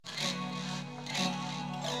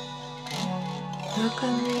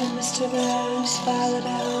Welcome to Mr. Bear's Violet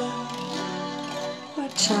Hour, where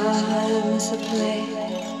time is a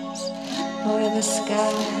place, where the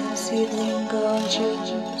sky is evening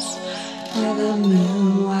gorgeous, where the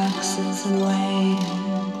moon waxes and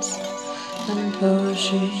wanes, and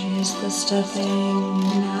poetry is the stuffing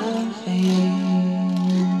in our veins,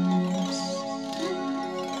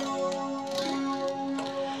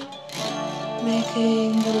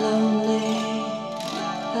 making the lonely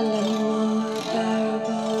a little more bearable.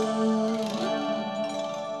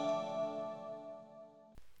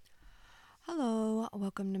 Hello,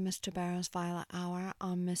 welcome to Mr. Bear's Violet Hour.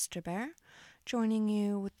 I'm Mr. Bear, joining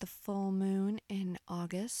you with the full moon in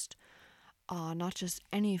August. Not just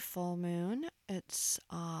any full moon, it's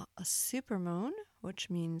a super moon, which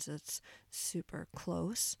means it's super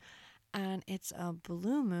close, and it's a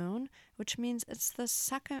blue moon, which means it's the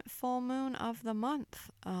second full moon of the month.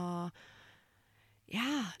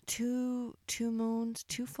 Two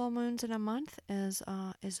full moons in a month is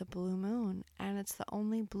a blue moon, and it's the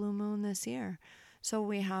only blue moon this year. So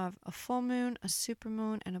we have a full moon, a super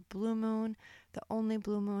moon, and a blue moon, the only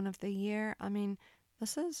blue moon of the year. I mean,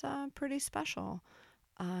 this is pretty special,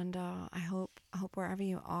 and I hope wherever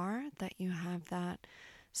you are that you have that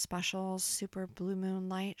special super blue moon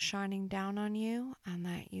light shining down on you, and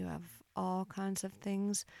that you have all kinds of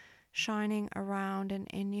things shining around and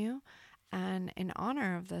in you. And in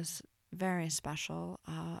honor of this very special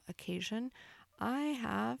occasion, I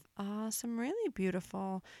have some really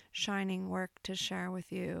beautiful shining work to share with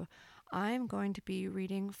you. I'm going to be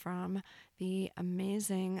reading from the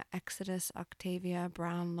amazing Exodus Octavia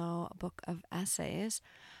Brownlow book of essays.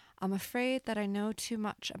 I'm afraid that I know too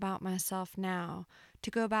much about myself now to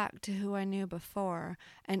go back to who I knew before,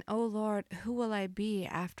 and oh Lord, who will I be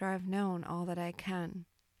after I've known all that I can?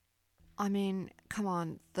 I mean, come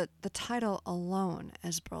on, the title alone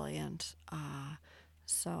is brilliant.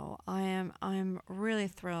 So I'm really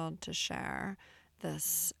thrilled to share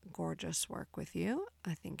this gorgeous work with you.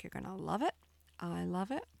 I think you're gonna love it. I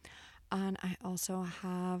love it. And I also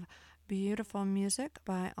have beautiful music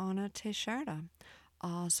by Anna Teixeira.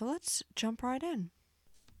 So let's jump right in.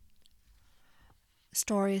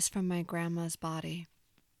 Stories from my grandma's body.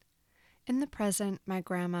 In the present, my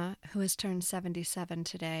grandma, who has turned 77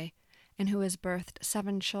 today, and who has birthed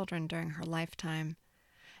 7 children during her lifetime,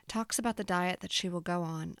 talks about the diet that she will go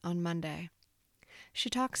on Monday. She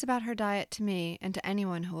talks about her diet to me and to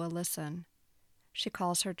anyone who will listen. She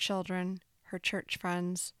calls her children, her church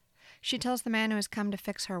friends. She tells the man who has come to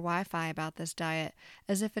fix her Wi-Fi about this diet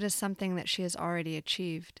as if it is something that she has already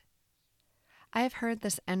achieved. I have heard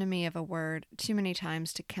this enemy of a word too many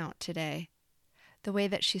times to count today. The way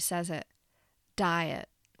that she says it, diet,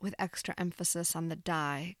 with extra emphasis on the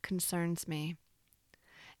die, concerns me.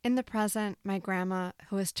 In the present, my grandma,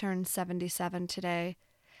 who has turned 77 today,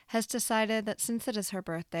 has decided that since it is her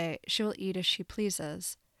birthday, she will eat as she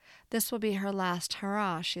pleases. This will be her last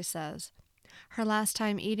hurrah, she says. Her last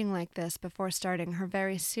time eating like this before starting her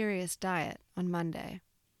very serious diet on Monday.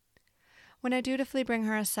 When I dutifully bring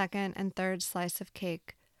her a second and third slice of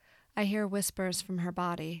cake, I hear whispers from her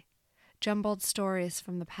body, jumbled stories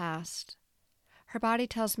from the past. Her body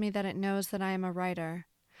tells me that it knows that I am a writer,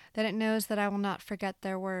 that it knows that I will not forget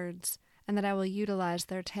their words, and that I will utilize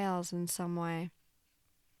their tales in some way.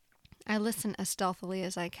 I listen as stealthily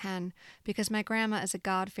as I can, because my grandma is a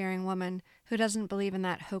God-fearing woman who doesn't believe in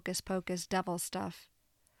that hocus-pocus devil stuff.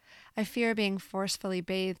 I fear being forcefully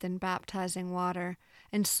bathed in baptizing water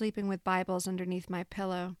and sleeping with Bibles underneath my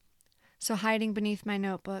pillow. So hiding beneath my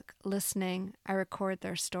notebook, listening, I record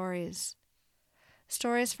their stories.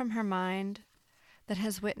 Stories from her mind that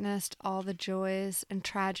has witnessed all the joys and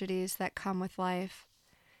tragedies that come with life,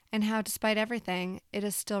 and how, despite everything, it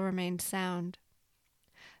has still remained sound.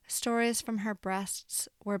 Stories from her breasts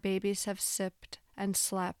where babies have sipped and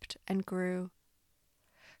slept and grew.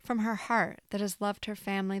 From her heart that has loved her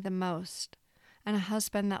family the most, and a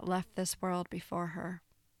husband that left this world before her.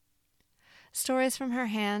 Stories from her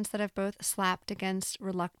hands that have both slapped against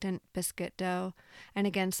reluctant biscuit dough and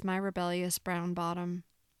against my rebellious brown bottom.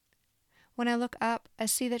 When I look up, I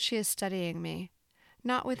see that she is studying me,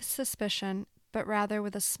 not with suspicion, but rather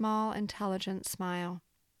with a small, intelligent smile.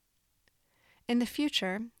 In the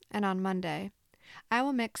future, and on Monday, I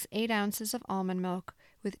will mix 8 ounces of almond milk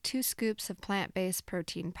with 2 scoops of plant-based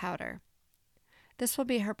protein powder. This will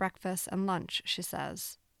be her breakfast and lunch, she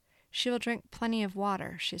says. She will drink plenty of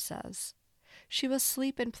water, she says. She will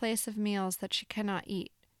sleep in place of meals that she cannot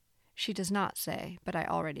eat. She does not say, but I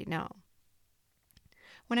already know.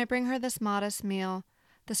 When I bring her this modest meal,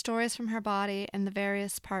 the stories from her body and the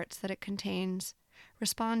various parts that it contains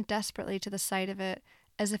respond desperately to the sight of it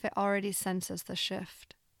as if it already senses the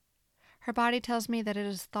shift. Her body tells me that it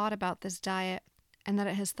has thought about this diet and that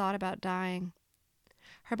it has thought about dying.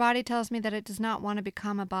 Her body tells me that it does not want to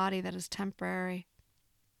become a body that is temporary.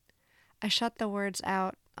 I shut the words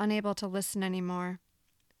out, unable to listen anymore.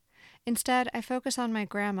 Instead, I focus on my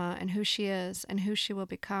grandma and who she is and who she will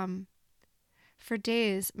become. For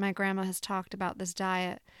days, my grandma has talked about this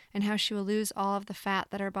diet and how she will lose all of the fat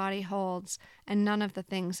that her body holds and none of the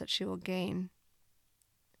things that she will gain.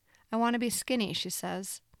 I want to be skinny, she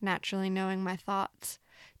says, naturally knowing my thoughts,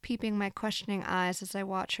 peeping my questioning eyes as I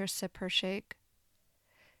watch her sip her shake.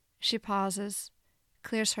 She pauses,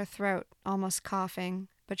 clears her throat, almost coughing,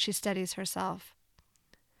 but she steadies herself.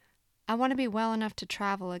 I want to be well enough to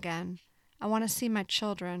travel again. I want to see my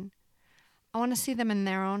children. I want to see them in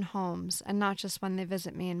their own homes, and not just when they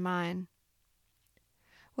visit me in mine.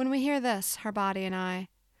 When we hear this, her body and I,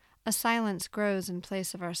 a silence grows in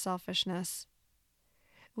place of our selfishness.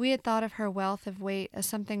 We had thought of her wealth of weight as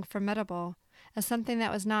something formidable, as something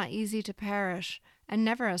that was not easy to perish, and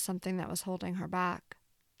never as something that was holding her back.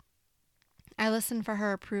 I listen for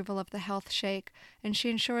her approval of the health shake, and she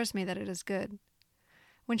ensures me that it is good.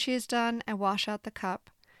 When she is done, I wash out the cup,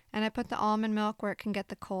 and I put the almond milk where it can get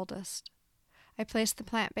the coldest. I place the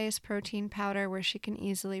plant-based protein powder where she can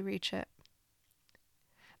easily reach it.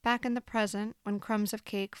 Back in the present, when crumbs of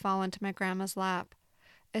cake fall into my grandma's lap,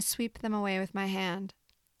 I sweep them away with my hand.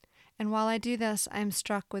 And while I do this, I am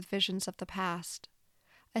struck with visions of the past.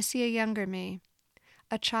 I see a younger me,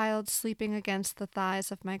 a child sleeping against the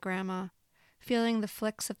thighs of my grandma, feeling the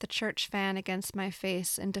flicks of the church fan against my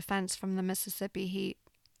face in defense from the Mississippi heat.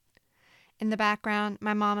 In the background,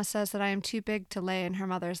 my mama says that I am too big to lay in her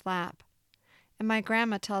mother's lap, and my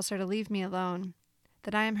grandma tells her to leave me alone,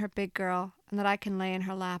 that I am her big girl, and that I can lay in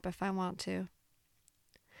her lap if I want to.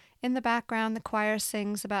 In the background, the choir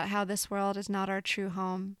sings about how this world is not our true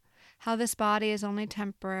home, how this body is only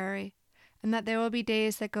temporary, and that there will be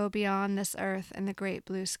days that go beyond this earth and the great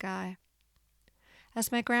blue sky.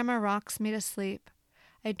 As my grandma rocks me to sleep,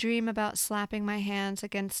 I dream about slapping my hands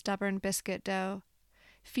against stubborn biscuit dough,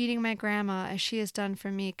 feeding my grandma as she has done for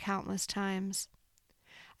me countless times.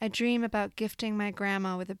 I dream about gifting my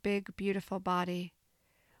grandma with a big, beautiful body,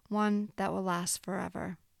 one that will last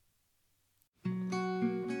forever.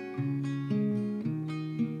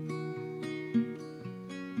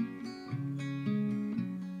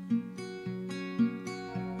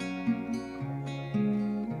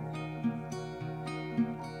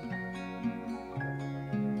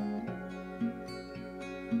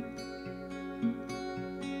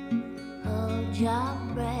 Hold your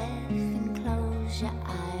breath and close your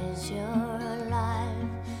eyes. You're alive,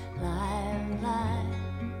 alive, alive.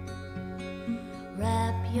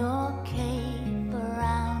 Wrap your cape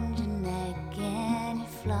around your neck and you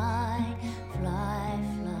fly, fly,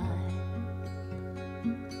 fly.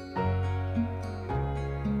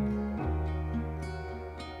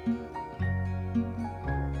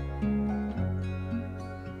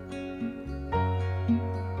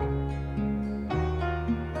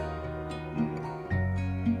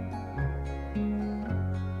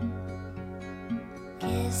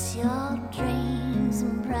 Kiss your dreams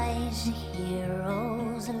and praise your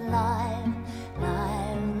heroes alive,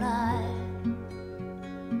 alive, alive.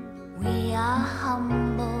 We are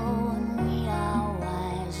humble and we are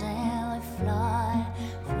wise and we fly,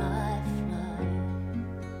 fly,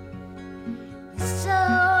 fly. So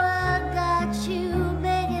I got you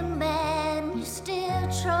big and bad and you still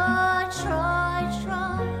try, try,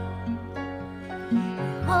 try.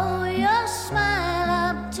 Hold your smile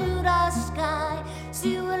up to the sky.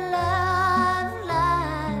 See we're alive,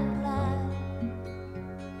 alive, alive.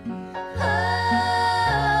 Oh,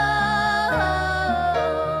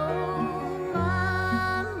 my,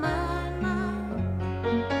 my, my.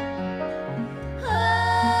 Oh,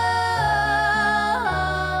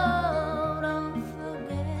 don't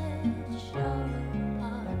forget your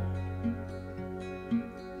heart.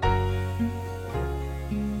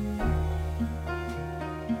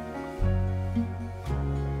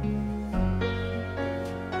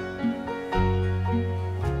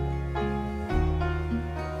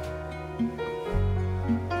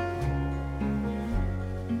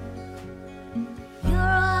 You're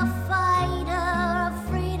a fighter, a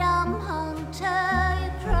freedom hunter.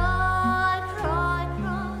 You cry, cry,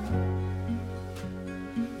 cry.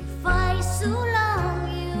 You fight so long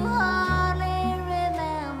you hardly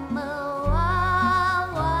remember why.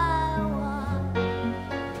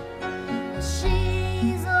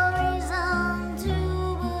 She's a reason to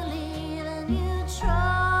believe, and you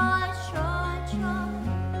try, try, try.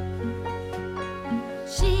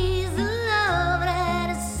 She's the love that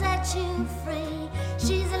has set you free.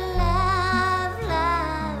 She's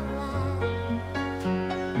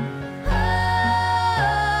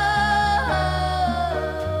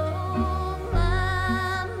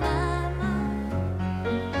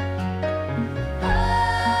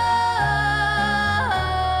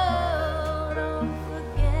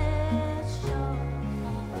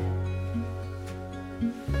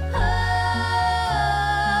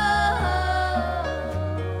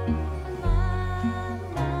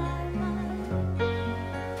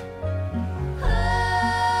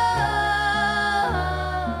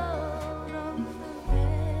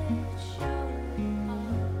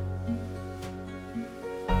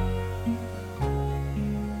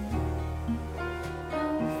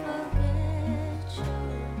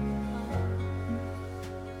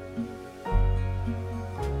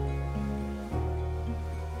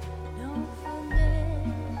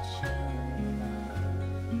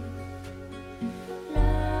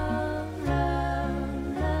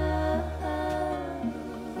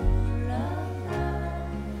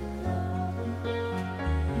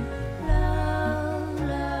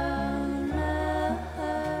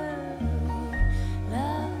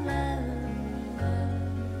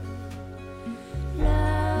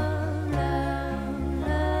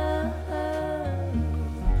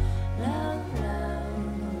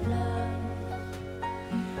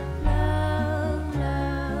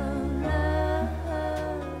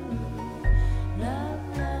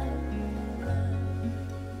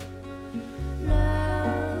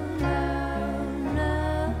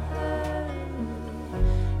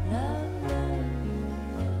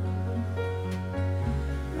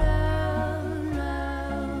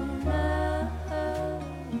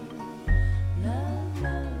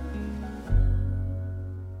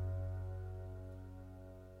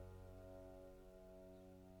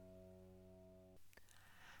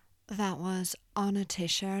That was Ana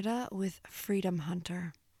Teixeira with Freedom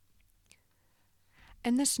Hunter.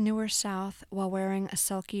 In this newer South, while wearing a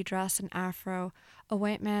silky dress and afro, a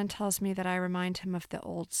white man tells me that I remind him of the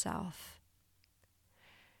old South.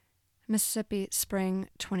 Mississippi, Spring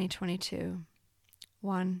 2022.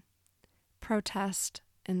 1. Protest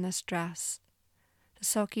in this dress. The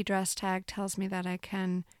silky dress tag tells me that I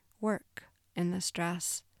can work in this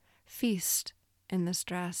dress, feast in this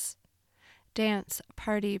dress, dance,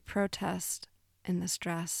 party, protest in this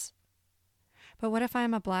dress. But what if I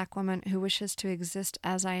am a black woman who wishes to exist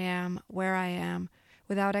as I am, where I am,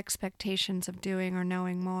 without expectations of doing or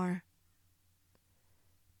knowing more?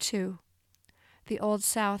 2. The old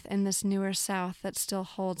South in this newer South that still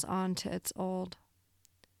holds on to its old.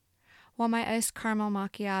 While my iced caramel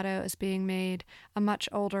macchiato is being made, a much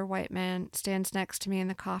older white man stands next to me in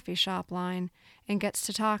the coffee shop line and gets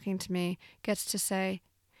to talking to me, gets to say,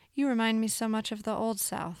 "You remind me so much of the old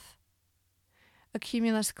South." A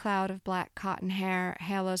cumulus cloud of black cotton hair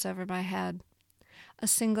halos over my head. A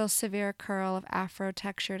single severe curl of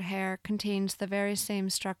afro-textured hair contains the very same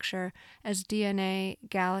structure as DNA,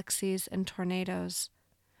 galaxies, and tornadoes.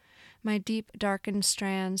 My deep, darkened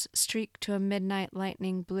strands streak to a midnight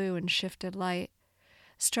lightning blue and shifted light,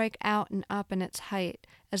 strike out and up in its height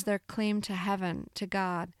as their claim to heaven, to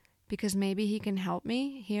God, because maybe he can help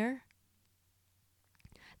me here?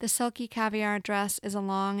 The silky caviar dress is a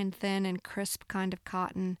long and thin and crisp kind of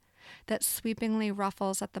cotton that sweepingly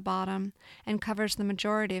ruffles at the bottom and covers the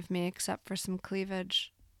majority of me except for some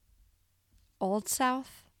cleavage. Old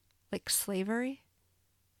South? Like slavery?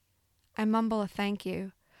 I mumble a thank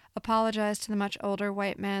you, apologize to the much older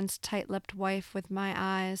white man's tight-lipped wife with my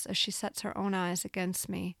eyes as she sets her own eyes against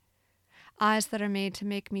me, eyes that are made to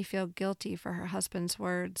make me feel guilty for her husband's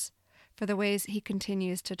words, for the ways he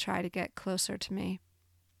continues to try to get closer to me.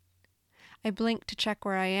 I blink to check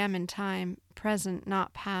where I am in time, present,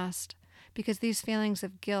 not past, because these feelings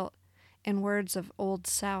of guilt and words of old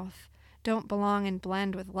South don't belong and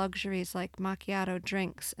blend with luxuries like macchiato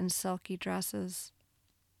drinks and silky dresses.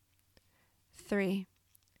 3.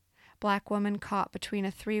 Black woman caught between a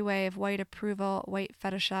three-way of white approval, white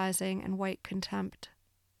fetishizing, and white contempt.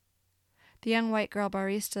 The young white girl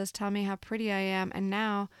baristas tell me how pretty I am, and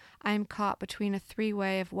now I am caught between a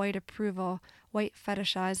three-way of white approval, white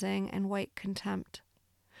fetishizing, and white contempt.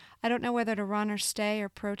 I don't know whether to run or stay or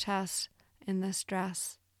protest in this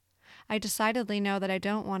dress. I decidedly know that I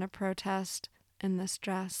don't want to protest in this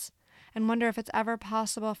dress, and wonder if it's ever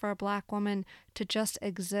possible for a black woman to just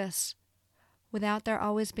exist without there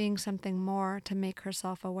always being something more to make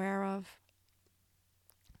herself aware of.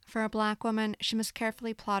 For a black woman, she must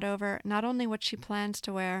carefully plot over not only what she plans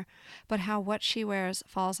to wear, but how what she wears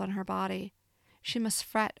falls on her body. She must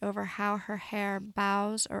fret over how her hair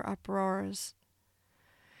bows or uproars.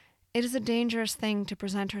 It is a dangerous thing to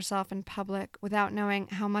present herself in public without knowing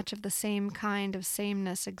how much of the same kind of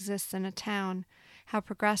sameness exists in a town, how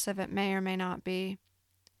progressive it may or may not be.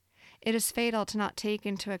 It is fatal to not take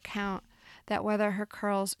into account that whether her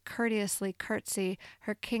curls courteously curtsy,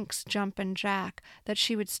 her kinks jump and jack, that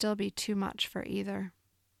she would still be too much for either.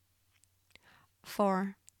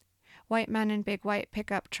 4. White men in big white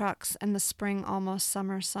pickup trucks and the spring almost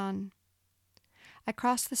summer sun. I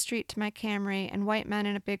cross the street to my Camry, and white men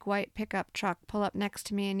in a big white pickup truck pull up next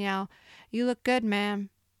to me and yell, "You look good, ma'am."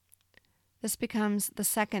 This becomes the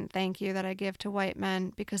second thank you that I give to white men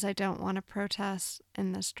because I don't want to protest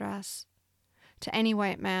in this dress. To any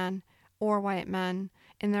white man, or white men,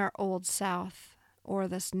 in their old South, or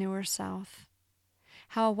this newer South.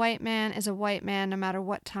 How a white man is a white man no matter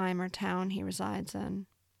what time or town he resides in.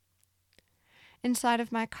 Inside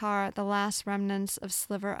of my car, the last remnants of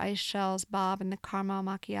sliver ice shells bob in the caramel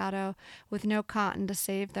macchiato with no cotton to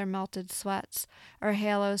save their melted sweats, or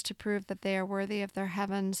halos to prove that they are worthy of their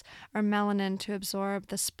heavens, or melanin to absorb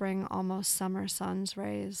the spring almost summer sun's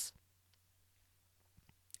rays.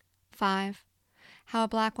 5. How a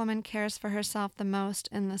black woman cares for herself the most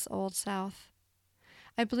in this old South.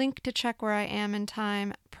 I blink to check where I am in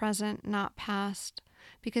time, present, not past,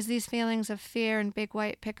 because these feelings of fear in big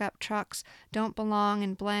white pickup trucks don't belong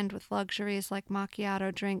and blend with luxuries like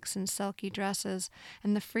macchiato drinks and silky dresses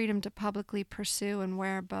and the freedom to publicly pursue and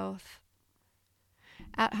wear both.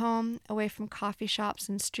 At home, away from coffee shops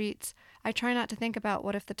and streets, I try not to think about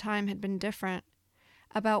what if the time had been different,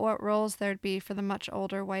 about what roles there'd be for the much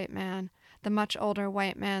older white man, the much older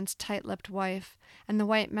white man's tight-lipped wife, and the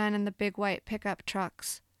white men in the big white pickup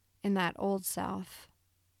trucks in that old South.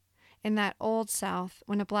 In that old South,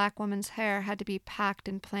 when a black woman's hair had to be packed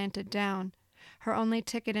and planted down, her only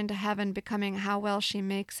ticket into heaven becoming how well she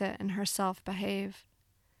makes it and herself behave.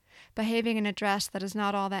 behaving in a dress that is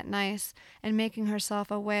not all that nice, and making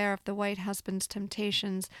herself aware of the white husband's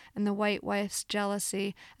temptations and the white wife's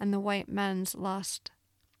jealousy and the white men's lust.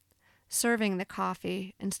 Serving the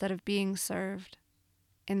coffee instead of being served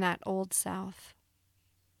in that old South.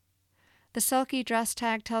 The silky dress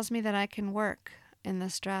tag tells me that I can work in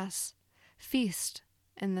this dress, feast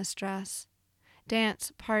in this dress,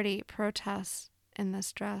 dance, party, protest in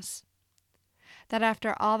this dress. That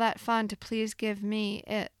after all that fun, to please give me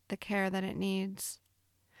it the care that it needs.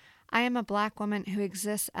 I am a black woman who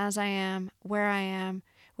exists as I am, where I am,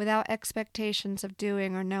 without expectations of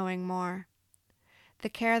doing or knowing more. The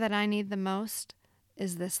care that I need the most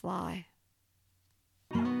is this lie.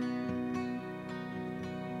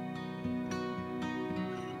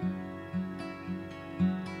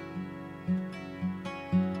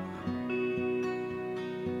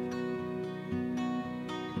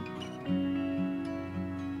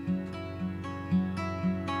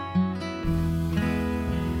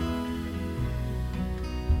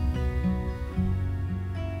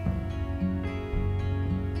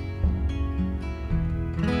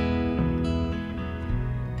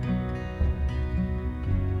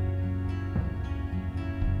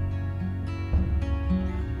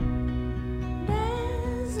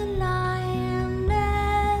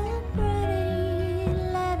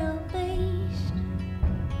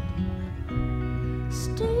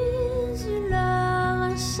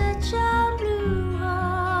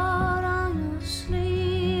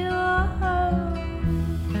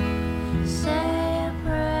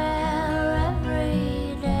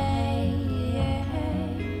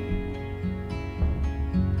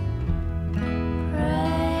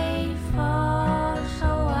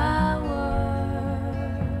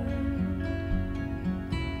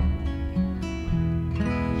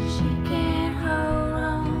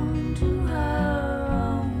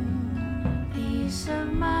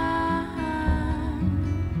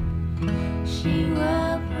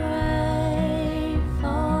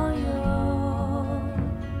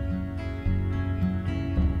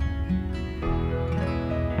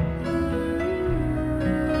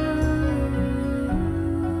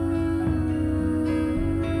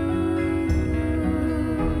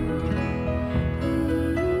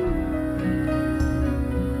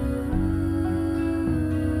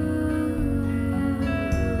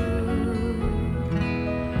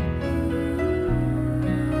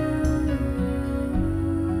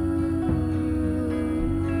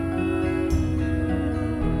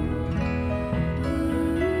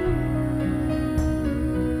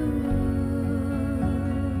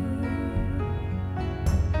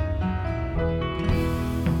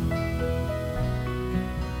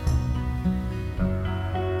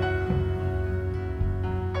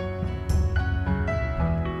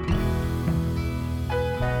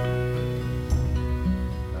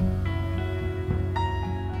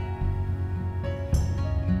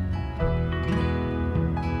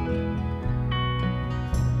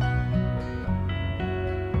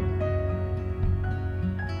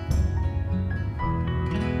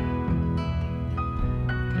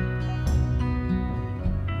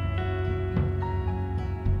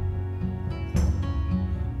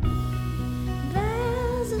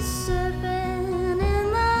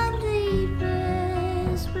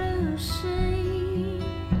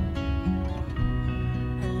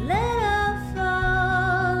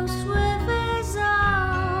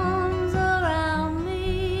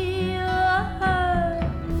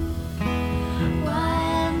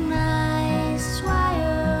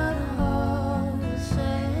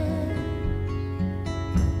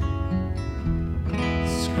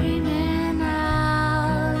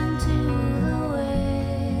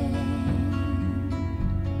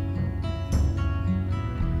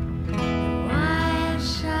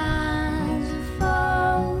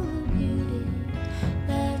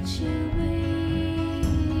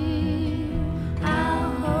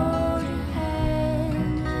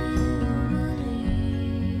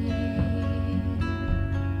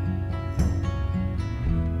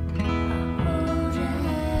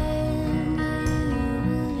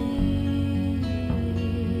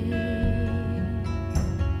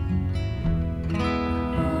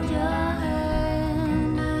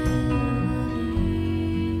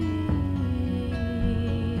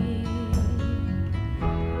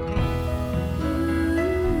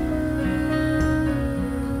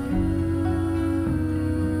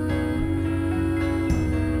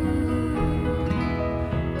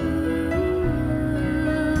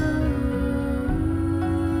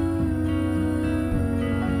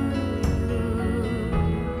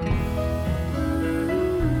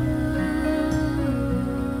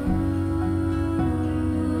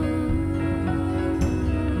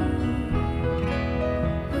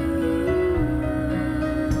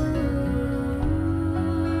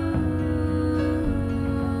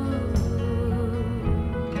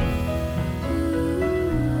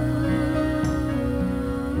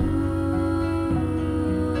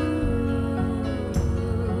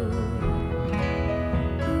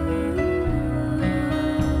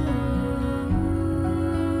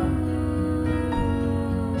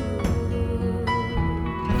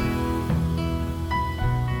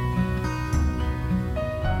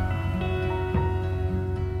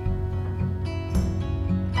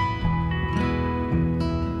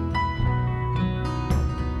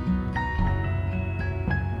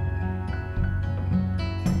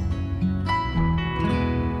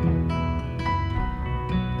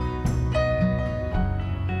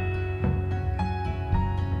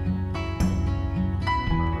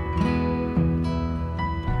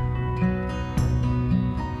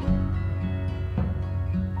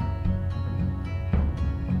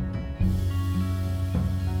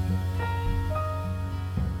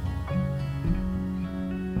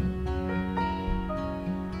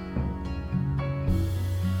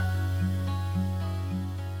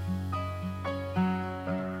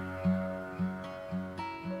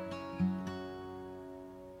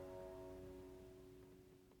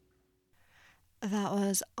 That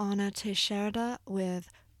was Ana Teixeira with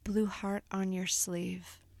Blue Heart on Your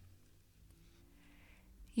Sleeve.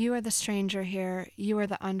 You are the stranger here. You are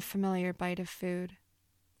the unfamiliar bite of food.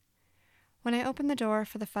 When I open the door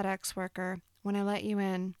for the FedEx worker, when I let you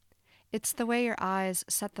in, it's the way your eyes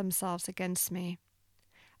set themselves against me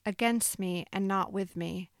and not with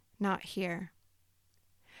me, not here.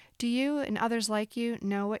 Do you and others like you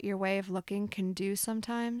know what your way of looking can do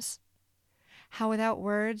sometimes? How without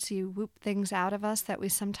words you whoop things out of us that we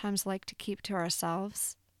sometimes like to keep to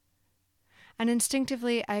ourselves? And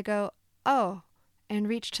instinctively I go, oh, and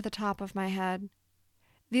reach to the top of my head.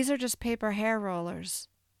 These are just paper hair rollers.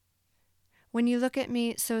 When you look at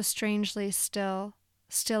me so strangely still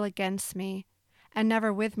against me, and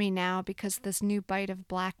never with me now because this new bite of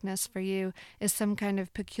blackness for you is some kind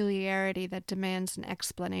of peculiarity that demands an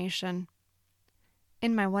explanation.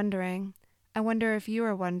 In my wondering, I wonder if you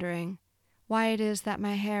are wondering why it is that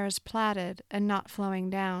my hair is plaited and not flowing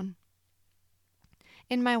down.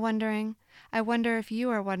 In my wondering, I wonder if you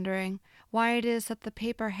are wondering why it is that the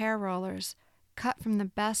paper hair rollers, cut from the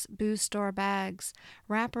best booze store bags,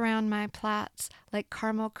 wrap around my plaits like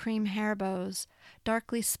caramel cream hair bows,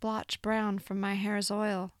 darkly splotch brown from my hair's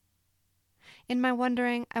oil. In my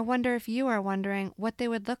wondering, I wonder if you are wondering what they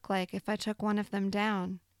would look like if I took one of them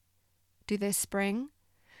down. Do they spring?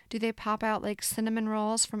 Do they pop out like cinnamon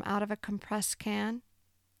rolls from out of a compressed can?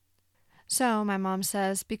 So, my mom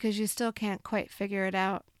says, because you still can't quite figure it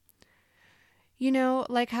out. You know,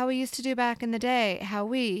 like how we used to do back in the day, how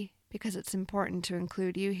we, because it's important to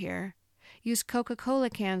include you here, use Coca-Cola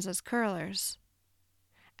cans as curlers.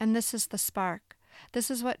 And this is the spark.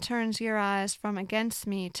 This is what turns your eyes from against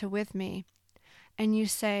me to with me. And you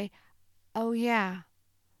say, oh yeah,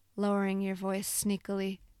 lowering your voice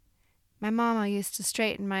sneakily. My mama used to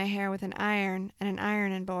straighten my hair with an iron and an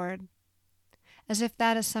ironing board. As if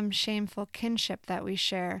that is some shameful kinship that we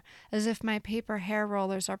share, as if my paper hair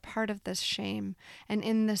rollers are part of this shame, and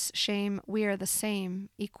in this shame we are the same,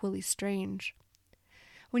 equally strange.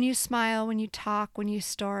 When you smile, when you talk, when you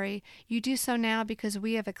story, you do so now because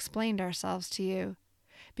we have explained ourselves to you,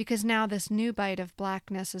 because now this new bite of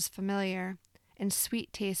blackness is familiar, and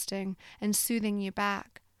sweet-tasting, and soothing you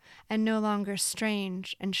back, and no longer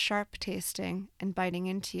strange and sharp-tasting and biting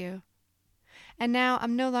into you. And now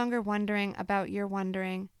I'm no longer wondering about your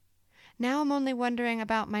wondering. Now I'm only wondering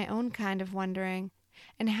about my own kind of wondering,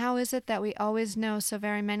 and how is it that we always know so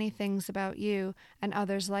very many things about you and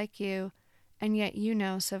others like you, and yet you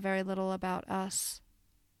know so very little about us?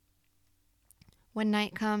 When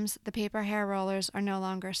night comes, the paper hair rollers are no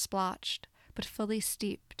longer splotched, but fully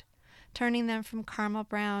steeped, turning them from caramel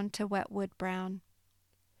brown to wet wood brown.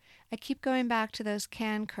 I keep going back to those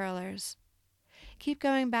can curlers. Keep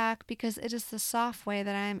going back because it is the soft way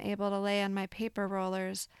that I am able to lay on my paper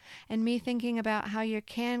rollers, and me thinking about how your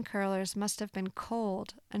can curlers must have been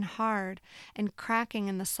cold and hard and cracking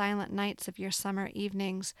in the silent nights of your summer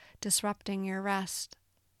evenings, disrupting your rest.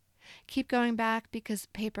 Keep going back because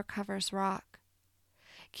paper covers rock.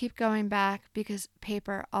 Keep going back because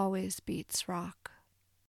paper always beats rock.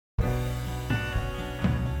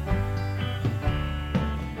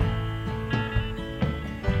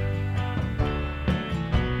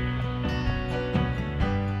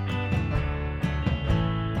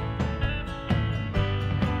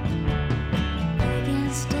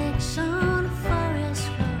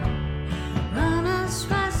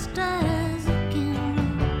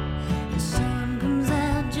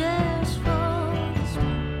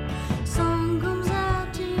 Sun comes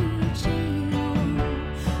out to cheat.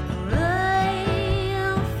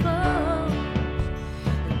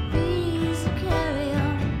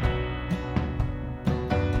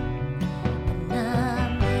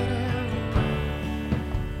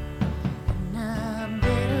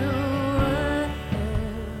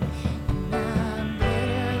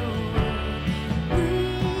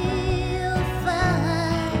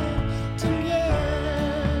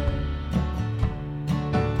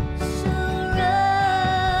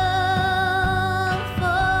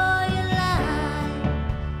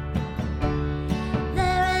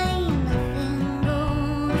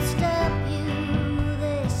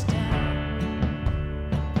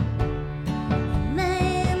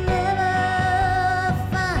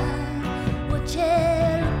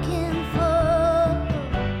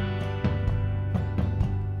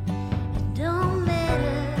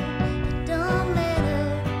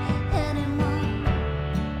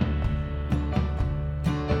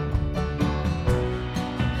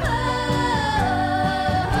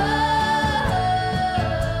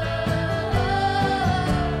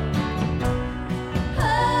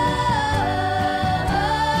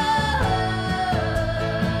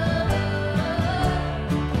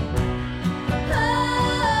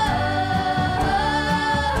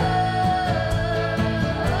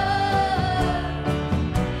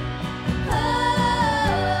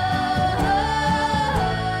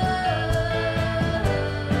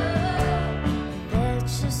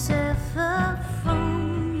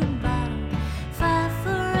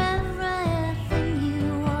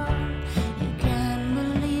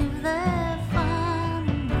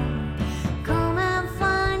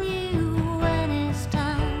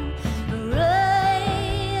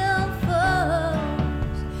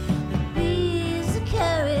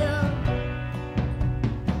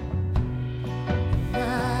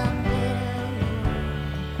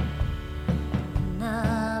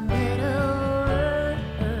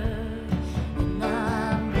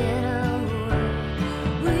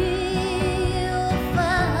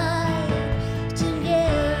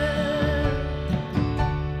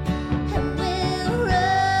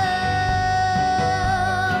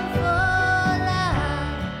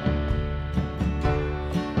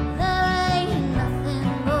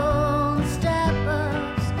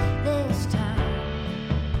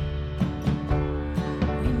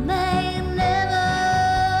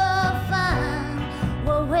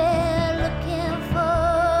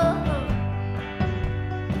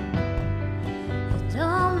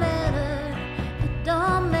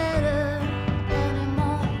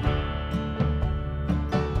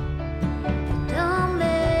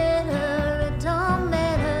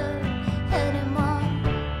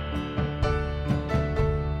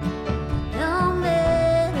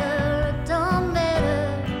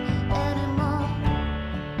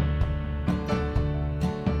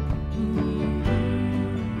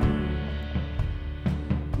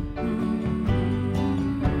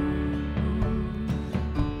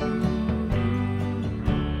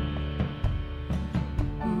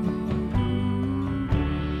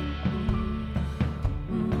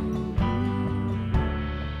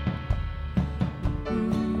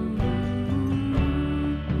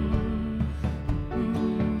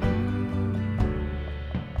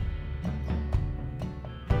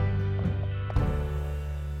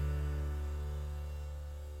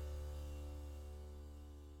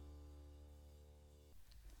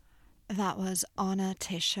 That was Ana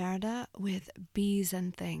Teixeira with Bees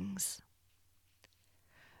and Things.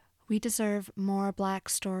 We deserve more Black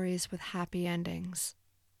stories with happy endings.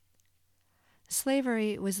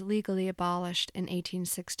 Slavery was legally abolished in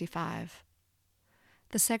 1865.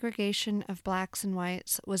 The segregation of blacks and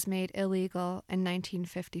whites was made illegal in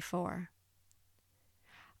 1954.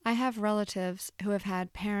 I have relatives who have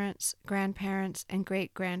had parents, grandparents, and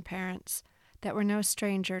great-grandparents that were no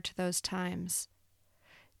stranger to those times.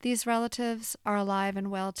 These relatives are alive and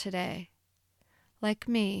well today. Like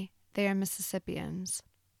me, they are Mississippians.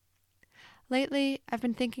 Lately, I've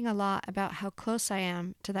been thinking a lot about how close I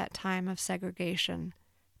am to that time of segregation,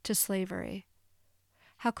 to slavery.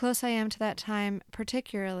 How close I am to that time,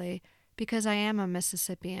 particularly because I am a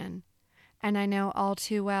Mississippian, and I know all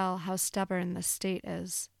too well how stubborn the state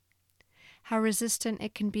is. How resistant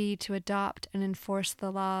it can be to adopt and enforce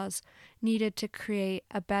the laws needed to create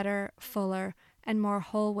a better, fuller, and more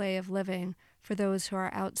whole way of living for those who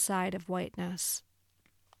are outside of whiteness.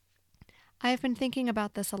 I have been thinking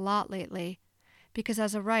about this a lot lately, because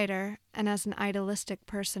as a writer, and as an idealistic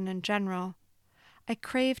person in general, I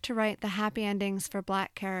crave to write the happy endings for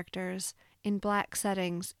Black characters in Black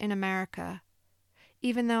settings in America,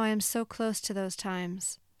 even though I am so close to those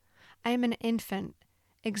times. I am an infant,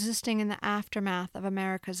 existing in the aftermath of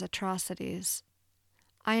America's atrocities.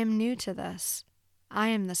 I am new to this. I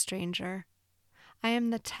am the stranger. I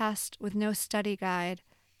am the test with no study guide,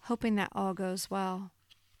 hoping that all goes well.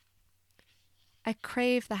 I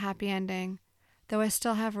crave the happy ending, though I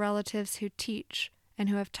still have relatives who teach and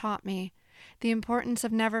who have taught me the importance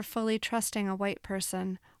of never fully trusting a white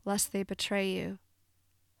person, lest they betray you.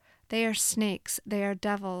 They are snakes, they are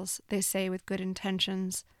devils, they say with good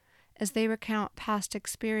intentions, as they recount past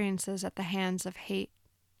experiences at the hands of hate.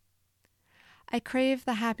 I crave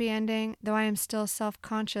the happy ending, though I am still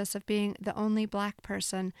self-conscious of being the only Black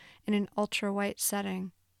person in an ultra-white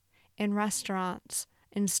setting, in restaurants,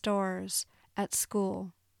 in stores, at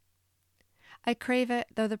school. I crave it,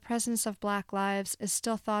 though the presence of Black lives is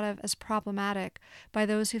still thought of as problematic by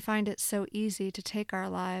those who find it so easy to take our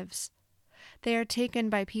lives. They are taken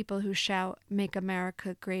by people who shout, "Make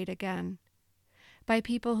America Great Again," by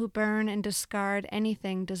people who burn and discard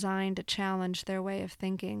anything designed to challenge their way of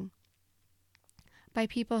thinking, by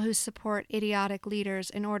people who support idiotic leaders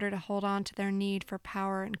in order to hold on to their need for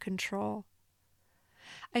power and control.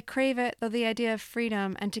 I crave it, though the idea of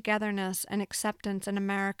freedom and togetherness and acceptance in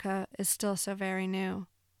America is still so very new.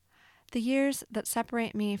 The years that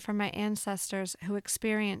separate me from my ancestors who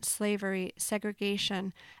experienced slavery,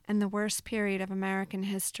 segregation, and the worst period of American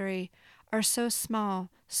history are so small,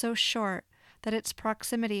 so short, that its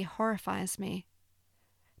proximity horrifies me.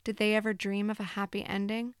 Did they ever dream of a happy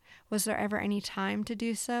ending? Was there ever any time to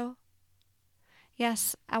do so?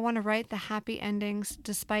 Yes, I want to write the happy endings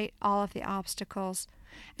despite all of the obstacles,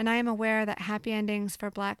 and I am aware that happy endings for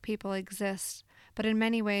Black people exist, but in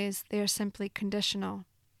many ways they are simply conditional.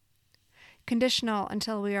 Conditional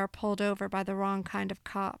until we are pulled over by the wrong kind of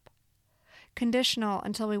cop. Conditional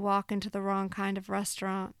until we walk into the wrong kind of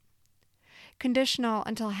restaurant. Conditional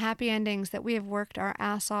until happy endings that we have worked our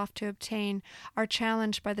ass off to obtain are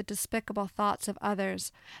challenged by the despicable thoughts of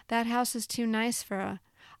others. That house is too nice for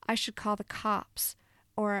I should call the cops,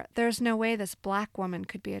 or there's no way this Black woman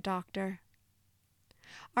could be a doctor.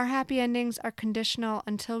 Our happy endings are conditional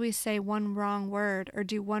until we say one wrong word or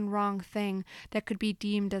do one wrong thing that could be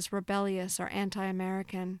deemed as rebellious or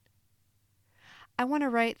anti-American. I want to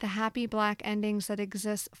write the happy Black endings that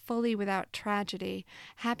exist fully without tragedy,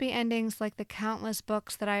 happy endings like the countless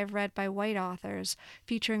books that I have read by white authors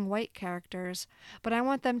featuring white characters, but I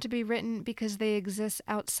want them to be written because they exist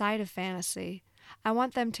outside of fantasy. I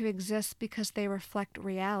want them to exist because they reflect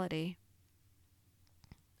reality.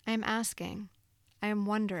 I am asking. I am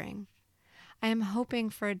wondering. I am hoping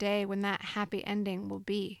for a day when that happy ending will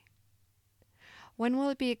be. When will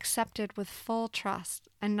it be accepted with full trust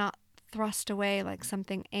and not thrust away like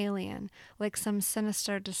something alien, like some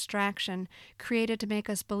sinister distraction created to make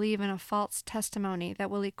us believe in a false testimony that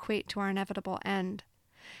will equate to our inevitable end?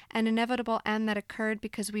 An inevitable end that occurred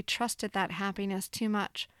because we trusted that happiness too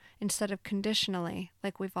much instead of conditionally,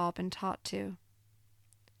 like we've all been taught to.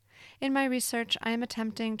 In my research, I am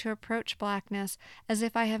attempting to approach Blackness as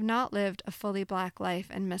if I have not lived a fully Black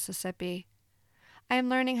life in Mississippi. I am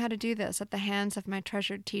learning how to do this at the hands of my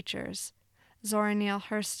treasured teachers, Zora Neale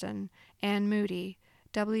Hurston, Anne Moody,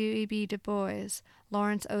 W.E.B. Du Bois,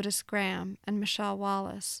 Lawrence Otis Graham, and Michelle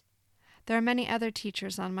Wallace. There are many other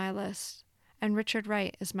teachers on my list, and Richard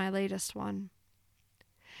Wright is my latest one.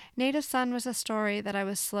 Native Son was a story that I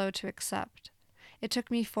was slow to accept. It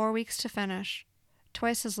took me 4 weeks to finish,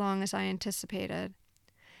 twice as long as I anticipated.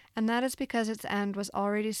 and that is because its end was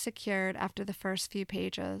already secured after the first few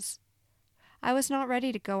pages. I was not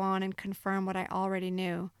ready to go on and confirm what I already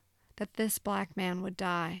knew, that this black man would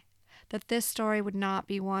die, that this story would not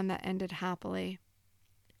be one that ended happily.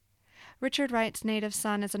 Richard Wright's Native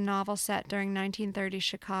Son is a novel set during 1930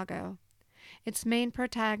 Chicago. Its main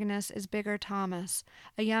protagonist is Bigger Thomas,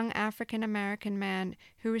 a young African-American man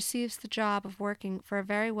who receives the job of working for a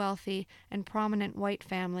very wealthy and prominent white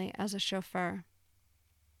family as a chauffeur.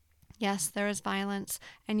 Yes, there is violence,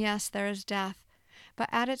 and yes, there is death, but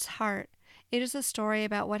at its heart, it is a story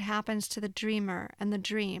about what happens to the dreamer and the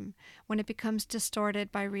dream when it becomes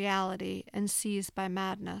distorted by reality and seized by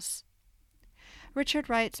madness. Richard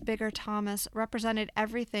Wright's Bigger Thomas represented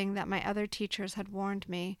everything that my other teachers had warned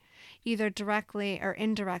me, either directly or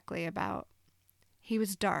indirectly, about. He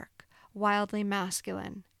was dark, wildly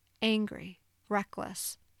masculine, angry,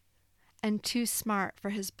 reckless, and too smart for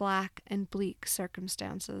his black and bleak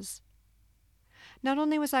circumstances. Not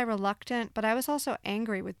only was I reluctant, but I was also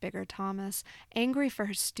angry with Bigger Thomas, angry for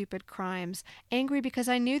his stupid crimes, angry because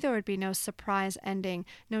I knew there would be no surprise ending,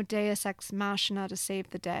 no deus ex machina to save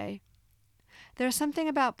the day. There's something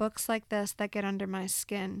about books like this that get under my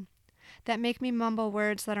skin, that make me mumble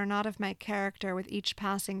words that are not of my character with each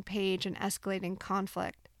passing page and escalating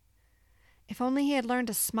conflict. If only he had learned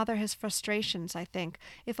to smother his frustrations, I think.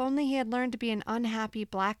 If only he had learned to be an unhappy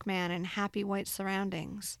black man in happy white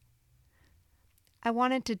surroundings. I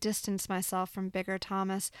wanted to distance myself from Bigger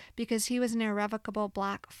Thomas because he was an irrevocable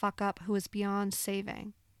black fuck-up who was beyond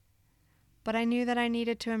saving. But I knew that I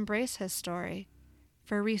needed to embrace his story,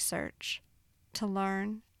 for research, to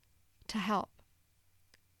learn, to help.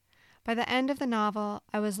 By the end of the novel,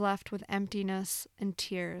 I was left with emptiness and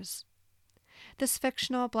tears. This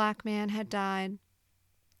fictional black man had died,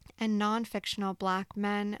 and non-fictional black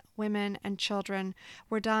men, women, and children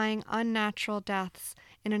were dying unnatural deaths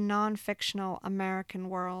in a non-fictional American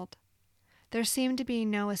world. There seemed to be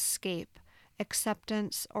no escape,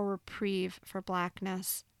 acceptance, or reprieve for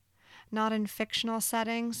blackness, not in fictional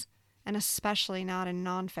settings, and especially not in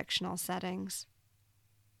non-fictional settings.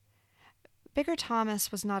 Bigger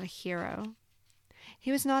Thomas was not a hero.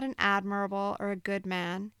 He was not an admirable or a good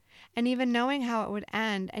man, and even knowing how it would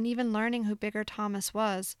end, and even learning who Bigger Thomas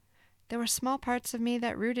was, there were small parts of me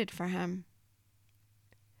that rooted for him.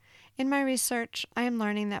 In my research, I am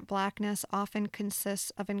learning that blackness often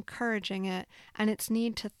consists of encouraging it and its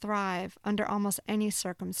need to thrive under almost any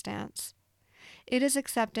circumstance. It is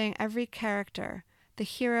accepting every character, the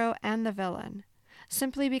hero and the villain,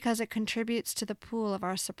 simply because it contributes to the pool of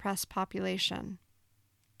our suppressed population.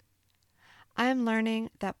 I am learning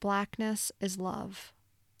that blackness is love.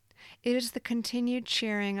 It is the continued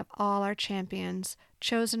cheering of all our champions,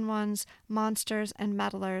 chosen ones, monsters, and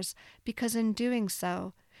meddlers, because in doing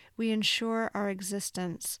so, we ensure our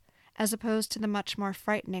existence, as opposed to the much more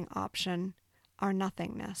frightening option, our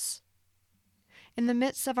nothingness. In the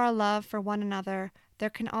midst of our love for one another, there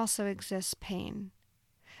can also exist pain.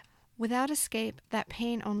 Without escape, that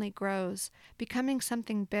pain only grows, becoming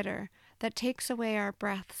something bitter that takes away our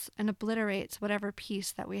breaths and obliterates whatever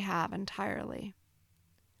peace that we have entirely.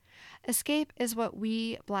 Escape is what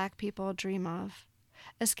we black people dream of.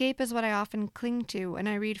 Escape is what I often cling to when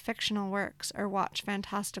I read fictional works or watch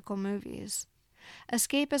fantastical movies.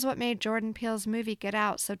 Escape is what made Jordan Peele's movie Get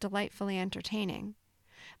Out so delightfully entertaining.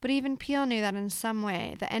 But even Peele knew that in some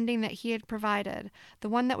way, the ending that he had provided, the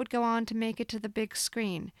one that would go on to make it to the big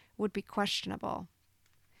screen, would be questionable.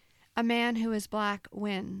 A man who is black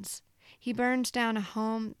wins. He burns down a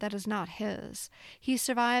home that is not his. He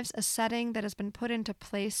survives a setting that has been put into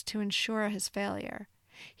place to ensure his failure.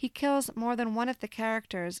 He kills more than one of the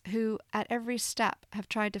characters who, at every step, have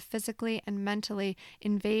tried to physically and mentally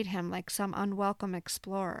invade him like some unwelcome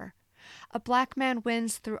explorer. A black man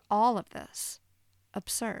wins through all of this.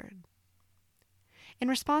 Absurd. In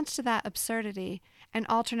response to that absurdity, an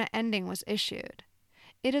alternate ending was issued.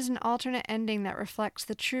 It is an alternate ending that reflects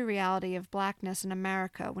the true reality of blackness in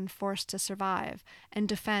America when forced to survive and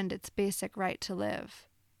defend its basic right to live.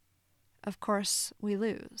 Of course, we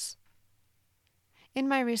lose. In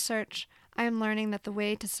my research, I am learning that the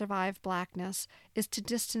way to survive blackness is to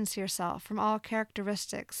distance yourself from all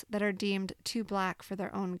characteristics that are deemed too black for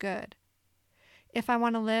their own good. If I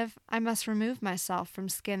want to live, I must remove myself from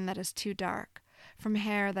skin that is too dark, from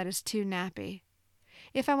hair that is too nappy.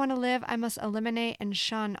 If I want to live, I must eliminate and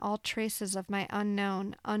shun all traces of my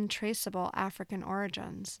unknown, untraceable African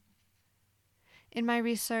origins. In my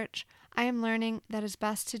research, I am learning that it is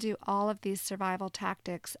best to do all of these survival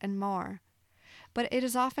tactics and more, but it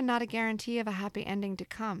is often not a guarantee of a happy ending to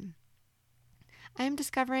come. I am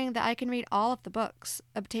discovering that I can read all of the books,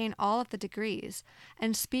 obtain all of the degrees,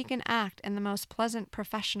 and speak and act in the most pleasant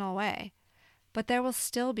professional way, but there will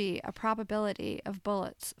still be a probability of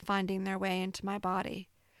bullets finding their way into my body,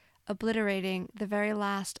 obliterating the very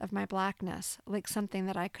last of my blackness like something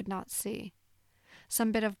that I could not see,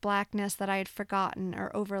 some bit of blackness that I had forgotten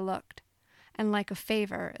or overlooked, and like a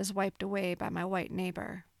favor is wiped away by my white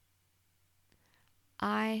neighbor.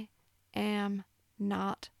 I am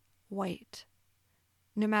not white,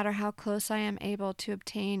 no matter how close I am able to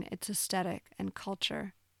obtain its aesthetic and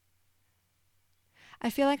culture. I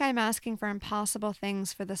feel like I'm asking for impossible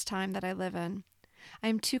things for this time that I live in. I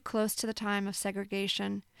am too close to the time of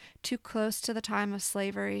segregation, too close to the time of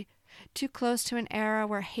slavery, too close to an era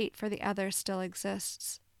where hate for the other still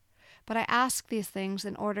exists. But I ask these things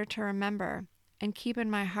in order to remember and keep in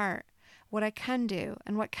my heart what I can do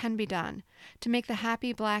and what can be done to make the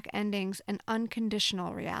happy black endings an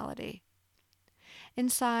unconditional reality.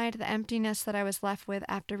 Inside, the emptiness that I was left with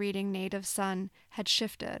after reading Native Son had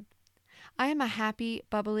shifted. I am a happy,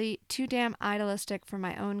 bubbly, too damn idealistic for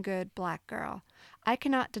my own good black girl. I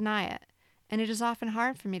cannot deny it, and it is often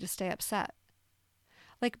hard for me to stay upset.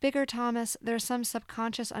 Like Bigger Thomas, there is some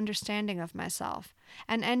subconscious understanding of myself,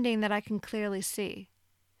 an ending that I can clearly see.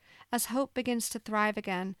 As hope begins to thrive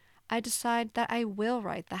again, I decide that I will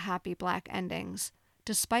write the happy black endings,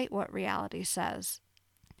 despite what reality says.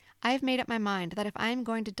 I have made up my mind that if I am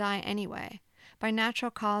going to die anyway, by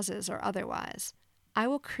natural causes or otherwise, I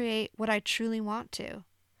will create what I truly want to.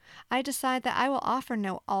 I decide that I will offer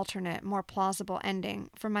no alternate, more plausible ending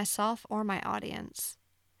for myself or my audience.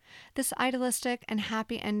 This idealistic and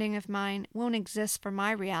happy ending of mine won't exist for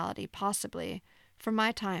my reality, possibly, for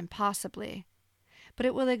my time, possibly, but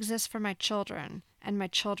it will exist for my children and my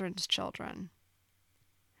children's children.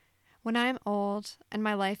 When I am old and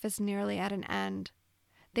my life is nearly at an end,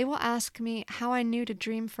 they will ask me how I knew to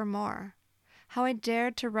dream for more, how I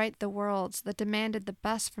dared to write the worlds that demanded the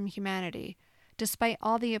best from humanity, despite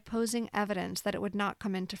all the opposing evidence that it would not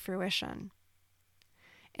come into fruition.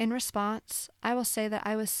 In response, I will say that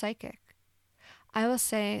I was psychic. I will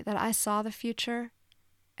say that I saw the future,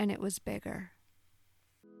 and it was bigger.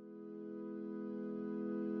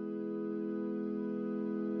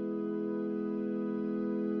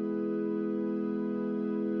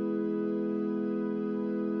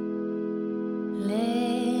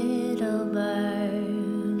 Little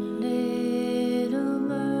bird, little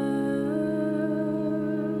bird,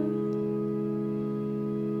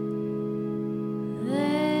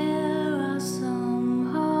 there are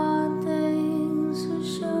some hard things for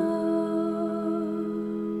sure.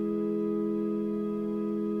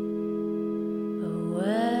 But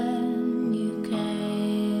when you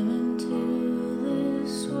came into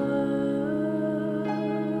this world,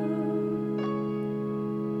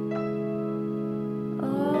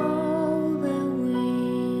 all that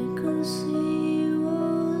we could see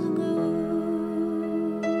was good.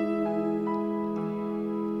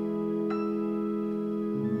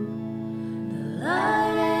 The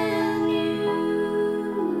light in you,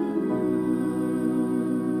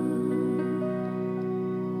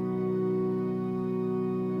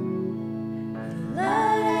 the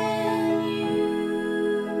light in you, the light in you.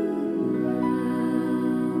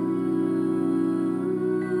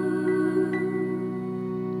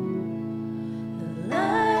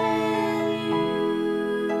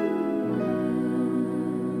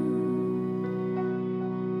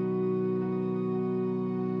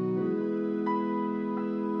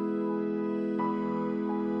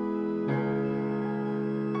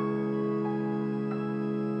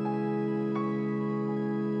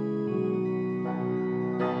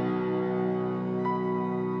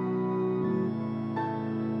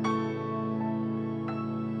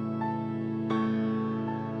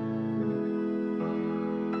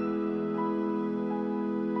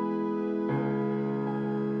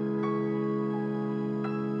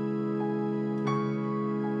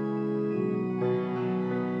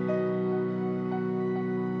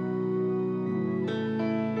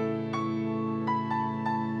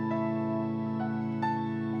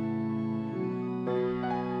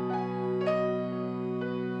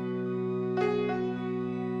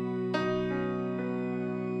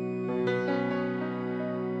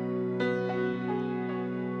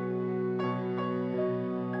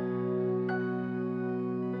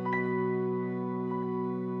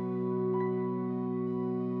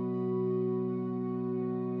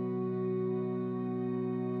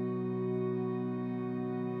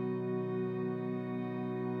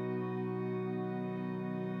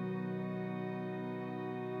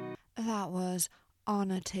 That was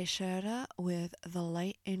Anna Teixeira with The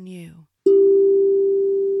Light in You.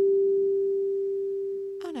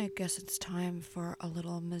 And I guess it's time for a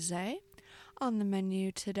little meze. On the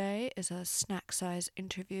menu today is a snack-size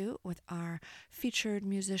interview with our featured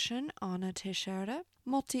musician, Anna Teixeira.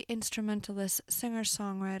 Multi-instrumentalist,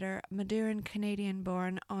 singer-songwriter,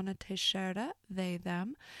 Madeiran-Canadian-born Anna Teixeira, they,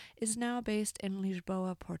 them, is now based in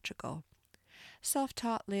Lisboa, Portugal.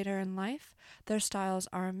 Self-taught later in life, their styles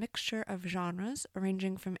are a mixture of genres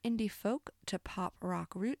ranging from indie folk to pop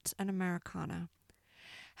rock roots and Americana.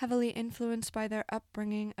 Heavily influenced by their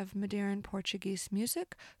upbringing of Madeiran Portuguese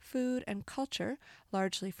music, food, and culture,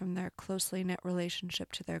 largely from their closely knit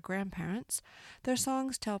relationship to their grandparents, their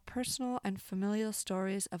songs tell personal and familial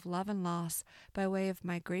stories of love and loss by way of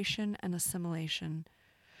migration and assimilation.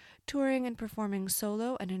 Touring and performing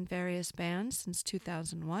solo and in various bands since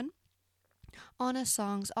 2001, Anna's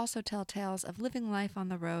songs also tell tales of living life on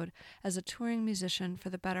the road as a touring musician for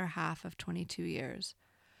the better half of 22 years.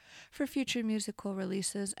 For future musical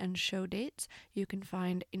releases and show dates, you can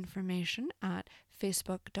find information at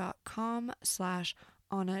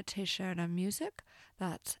facebook.com/Anna Teixeira Music.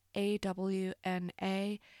 That's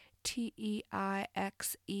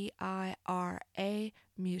AWNATEIXEIRA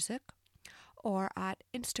Music. Or at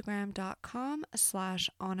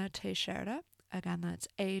instagram.com/Anna Teixeira. Again, that's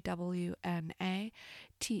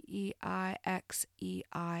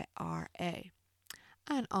AWNATEIXEIRA.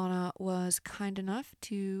 And Anna was kind enough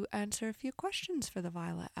to answer a few questions for the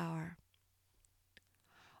Violet Hour.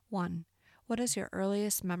 1. What is your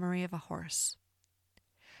earliest memory of a horse?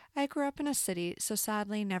 I grew up in a city, so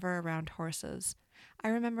sadly never around horses. I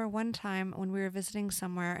remember one time when we were visiting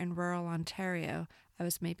somewhere in rural Ontario, I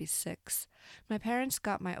was maybe 6. My parents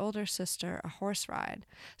got my older sister a horse ride.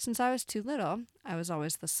 Since I was too little, I was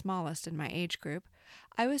always the smallest in my age group,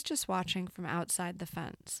 I was just watching from outside the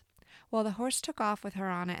fence. Well, the horse took off with her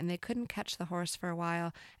on it, and they couldn't catch the horse for a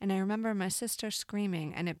while, and I remember my sister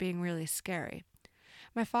screaming and it being really scary.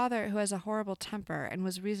 My father, who has a horrible temper and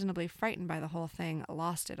was reasonably frightened by the whole thing,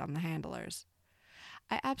 lost it on the handlers.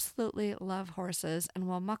 I absolutely love horses and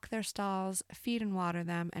will muck their stalls, feed and water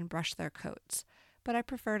them, and brush their coats, but I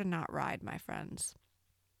prefer to not ride my friends.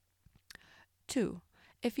 2.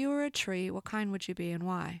 If you were a tree, what kind would you be and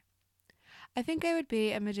why? I think I would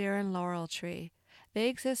be a Madeiran laurel tree. They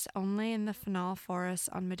exist only in the Funal Forest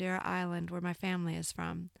on Madeira Island, where my family is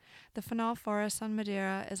from. The Funal Forest on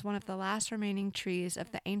Madeira is one of the last remaining trees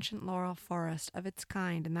of the ancient laurel forest of its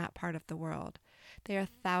kind in that part of the world. They are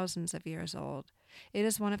thousands of years old. It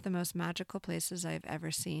is one of the most magical places I have ever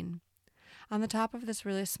seen. On the top of this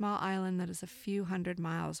really small island that is a few hundred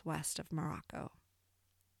miles west of Morocco.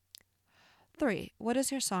 3. What is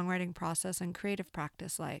your songwriting process and creative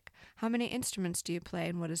practice like? How many instruments do you play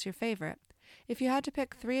and what is your favorite? If you had to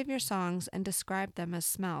pick 3 of your songs and describe them as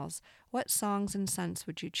smells, what songs and scents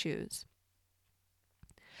would you choose?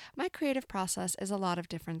 My creative process is a lot of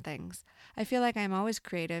different things. I feel like I am always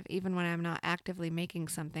creative even when I am not actively making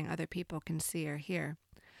something other people can see or hear.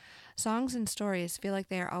 Songs and stories feel like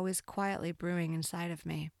they are always quietly brewing inside of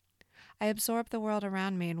me. I absorb the world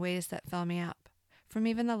around me in ways that fill me up, from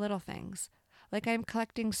even the little things, like I am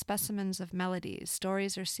collecting specimens of melodies,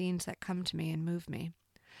 stories, or scenes that come to me and move me.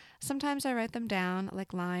 Sometimes I write them down,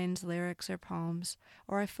 like lines, lyrics, or poems,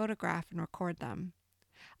 or I photograph and record them.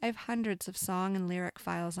 I have hundreds of song and lyric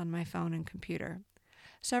files on my phone and computer.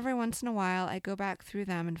 So every once in a while, I go back through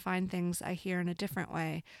them and find things I hear in a different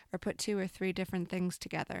way, or put 2 or 3 different things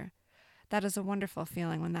together. That is a wonderful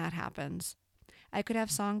feeling when that happens. I could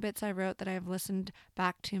have song bits I wrote that I have listened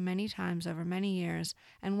back to many times over many years,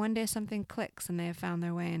 and one day something clicks and they have found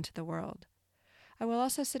their way into the world. I will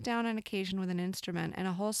also sit down on occasion with an instrument, and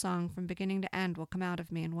a whole song from beginning to end will come out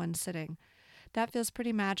of me in one sitting. That feels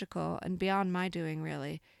pretty magical and beyond my doing,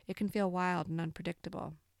 really. It can feel wild and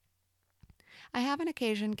unpredictable. I have on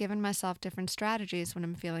occasion given myself different strategies when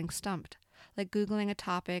I'm feeling stumped, like Googling a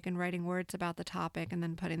topic and writing words about the topic and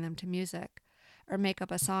then putting them to music, or make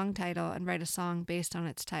up a song title and write a song based on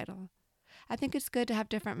its title. I think it's good to have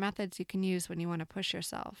different methods you can use when you want to push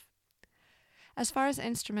yourself. As far as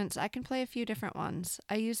instruments, I can play a few different ones.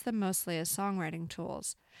 I use them mostly as songwriting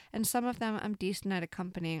tools, and some of them I'm decent at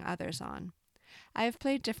accompanying others on. I have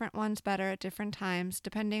played different ones better at different times,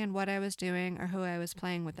 depending on what I was doing or who I was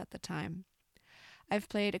playing with at the time. I've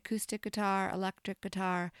played acoustic guitar, electric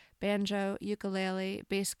guitar, banjo, ukulele,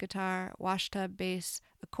 bass guitar, washtub bass,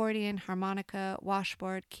 accordion, harmonica,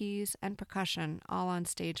 washboard, keys, and percussion, all on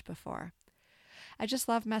stage before. I just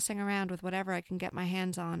love messing around with whatever I can get my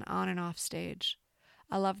hands on and off stage.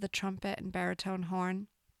 I love the trumpet and baritone horn.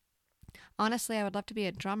 Honestly, I would love to be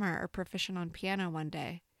a drummer or proficient on piano one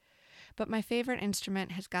day. But my favorite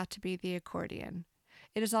instrument has got to be the accordion.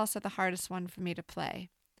 It is also the hardest one for me to play.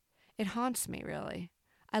 It haunts me, really.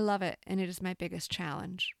 I love it, and it is my biggest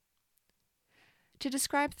challenge. To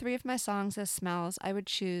describe 3 of my songs as smells, I would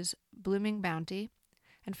choose Blooming Bounty,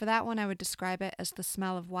 and for that one I would describe it as the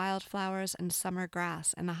smell of wildflowers and summer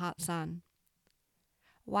grass in the hot sun.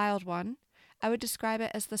 Wild One, I would describe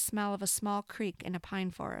it as the smell of a small creek in a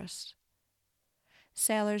pine forest.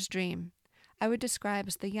 Sailor's Dream, I would describe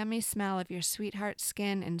as the yummy smell of your sweetheart's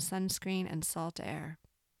skin in sunscreen and salt air.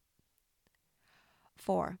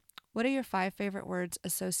 4. What are your 5 favorite words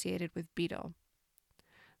associated with Beatle?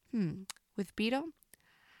 With Beatle?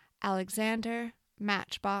 Alexander,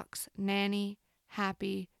 Matchbox, Nanny,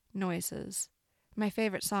 Happy, Noises. My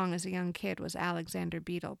favorite song as a young kid was Alexander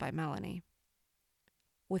Beatle by Melanie.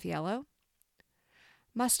 With Yellow?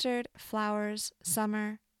 Mustard, flowers,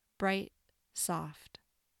 summer, bright, soft.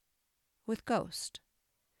 With Ghost?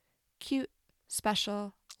 Cute,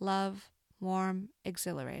 special, love, warm,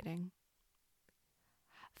 exhilarating.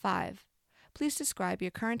 5. Please describe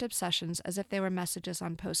your current obsessions as if they were messages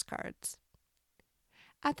on postcards.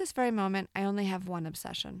 At this very moment, I only have one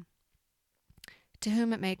obsession. To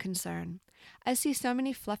whom it may concern, I see so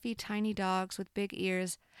many fluffy tiny dogs with big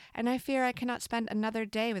ears, and I fear I cannot spend another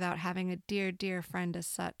day without having a dear, dear friend as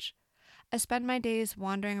such. I spend my days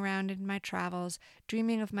wandering around in my travels,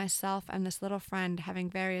 dreaming of myself and this little friend having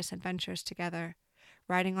various adventures together.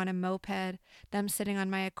 Riding on a moped, them sitting on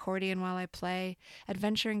my accordion while I play,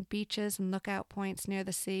 adventuring beaches and lookout points near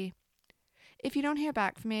the sea. If you don't hear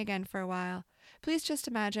back from me again for a while, please just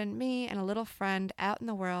imagine me and a little friend out in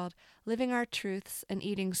the world, living our truths and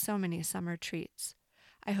eating so many summer treats.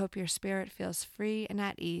 I hope your spirit feels free and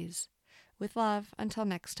at ease. With love, until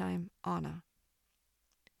next time, Anna.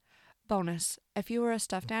 Bonus, if you were a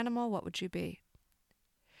stuffed animal, what would you be?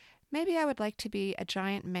 Maybe I would like to be a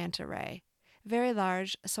giant manta ray. Very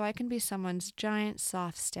large, so I can be someone's giant,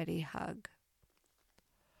 soft, steady hug.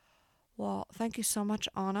 Well, thank you so much,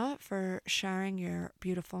 Anna, for sharing your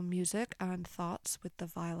beautiful music and thoughts with the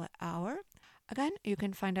Violet Hour. Again, you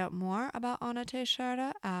can find out more about Anna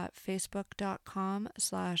Teixeira at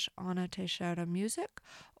facebook.com/Anna Teixeira Music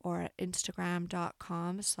or at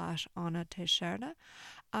instagram.com/Anna Teixeira.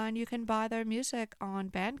 And you can buy their music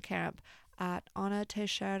on Bandcamp at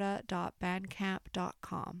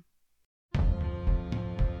annateixeira.bandcamp.com.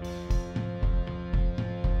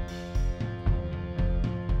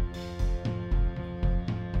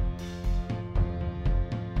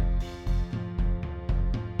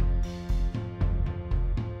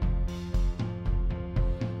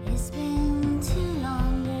 It's been too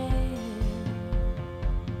long, babe.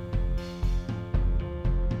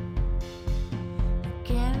 The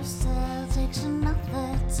carousel takes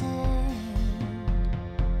another turn.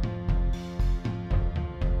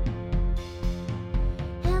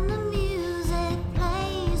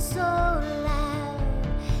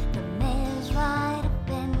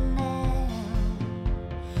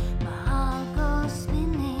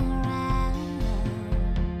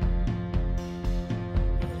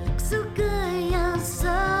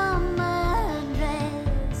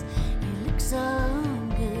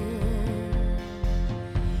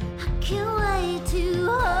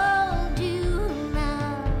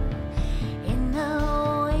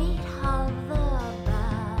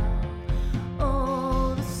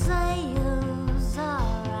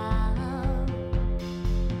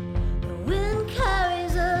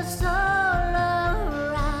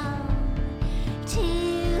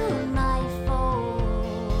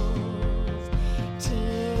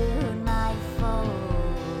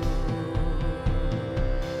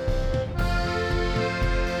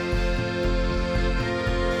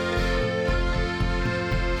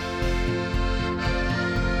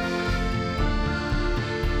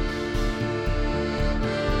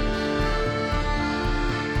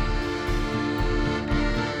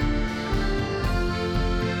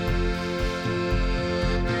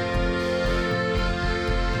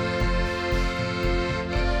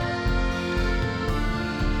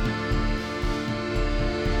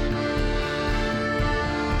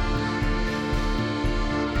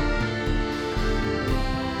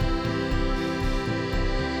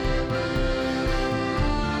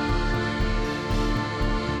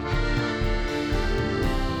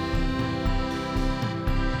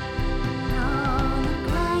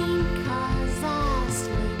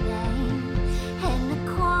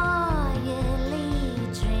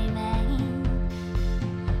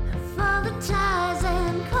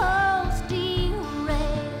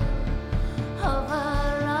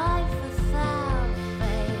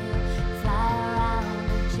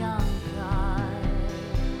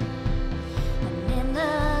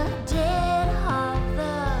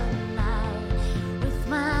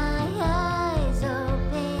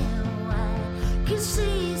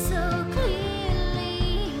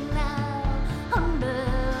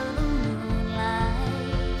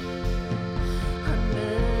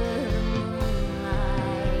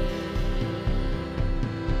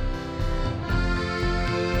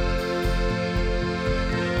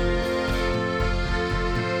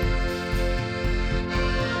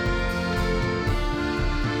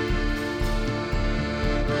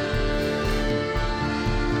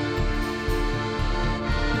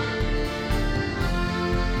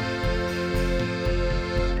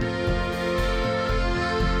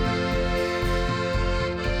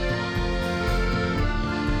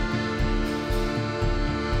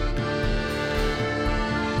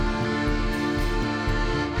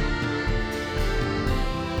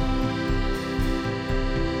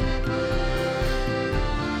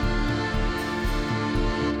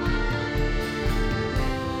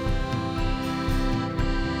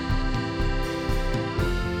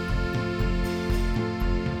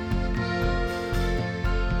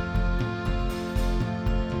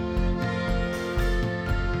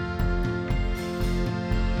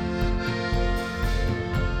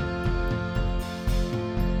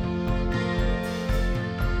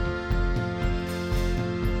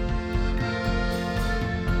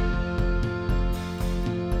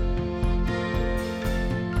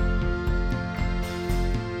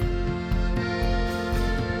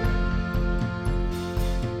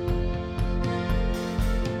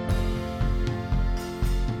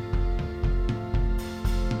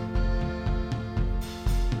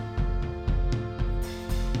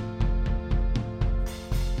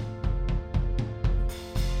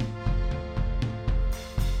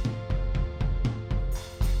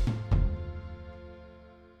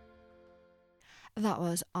 That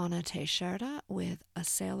was Anna Teixeira with A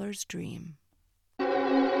Sailor's Dream. Hey,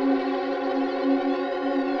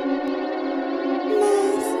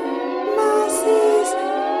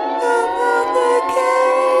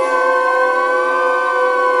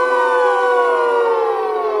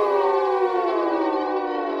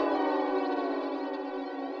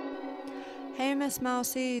 Miss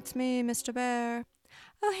Mousie, it's me, Mr. Bear.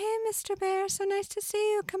 Oh, hey, Mr. Bear, so nice to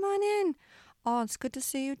see you. Come on in. Oh, it's good to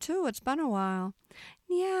see you, too. It's been a while.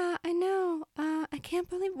 Yeah, I know. I can't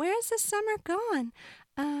believe, where's the summer gone?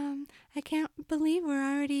 I can't believe we're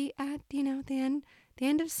already at, the end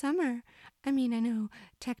of summer. I mean, I know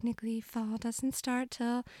technically fall doesn't start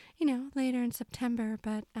till, later in September,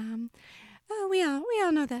 but, oh, we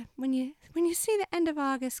all know that when you see the end of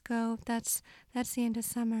August go, that's the end of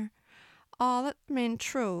summer. I mean,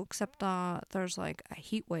 true, except there's like a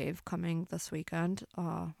heat wave coming this weekend,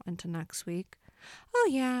 into next week. Oh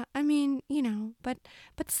yeah, I mean, but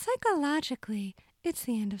psychologically, it's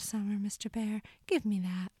the end of summer, Mr. Bear. Give me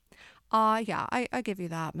that. Yeah, I give you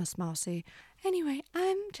that, Miss Mousie. Anyway,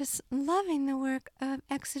 I'm just loving the work of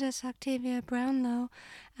Exodus Octavia Brownlow,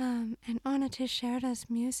 and Anna Teixeira's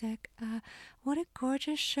music. What a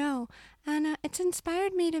gorgeous show. And it's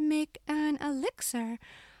inspired me to make an elixir.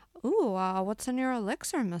 Ooh, what's in your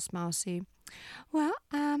elixir, Miss Mousie? Well,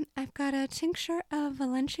 I've got a tincture of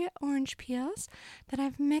Valencia orange peels that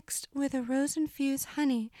I've mixed with a rose-infused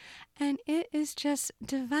honey, and it is just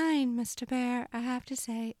divine, Mr. Bear. I have to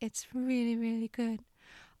say, it's really, really good.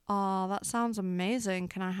 Oh, that sounds amazing.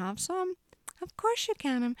 Can I have some? Of course you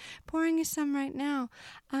can. I'm pouring you some right now.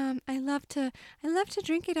 I love to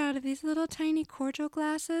drink it out of these little tiny cordial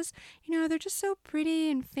glasses. They're just so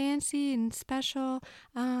pretty and fancy and special.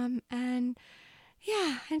 And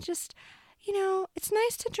yeah, and just, it's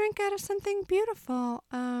nice to drink out of something beautiful.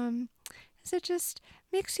 'Cause it just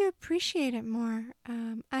makes you appreciate it more,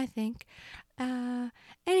 I think.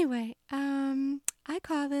 Anyway, I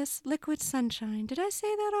call this liquid sunshine. Did I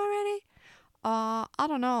say that already? I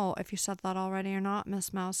don't know if you said that already or not,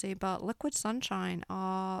 Miss Mousie, but liquid sunshine,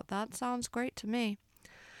 that sounds great to me.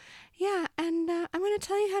 Yeah, and I'm going to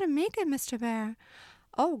tell you how to make it, Mr. Bear.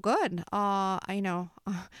 Oh, good.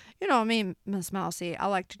 Me, Miss Mousie, I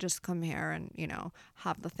like to just come here and,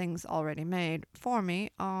 have the things already made for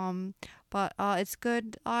me. But it's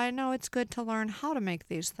good. I know it's good to learn how to make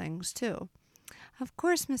these things too. Of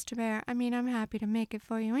course, Mr. Bear. I mean, I'm happy to make it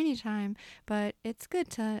for you anytime, but it's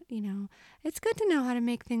good to, it's good to know how to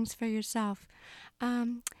make things for yourself.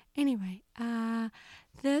 Anyway,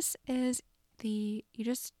 this is you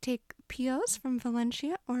just take peels from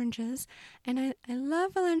Valencia oranges, and I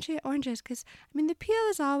love Valencia oranges because, the peel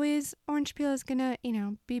is always, orange peel is gonna,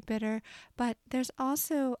 be bitter, but there's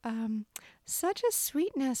also such a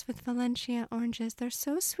sweetness with Valencia oranges. They're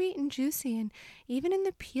so sweet and juicy, and even in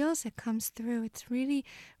the peels it comes through. It's really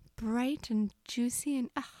bright and juicy,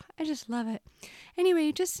 and I just love it. Anyway,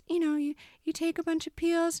 you just, you take a bunch of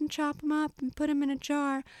peels and chop them up and put them in a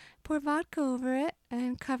jar, pour vodka over it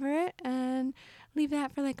and cover it and leave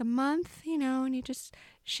that for like a month, and you just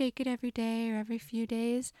shake it every day or every few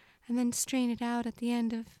days and then strain it out at the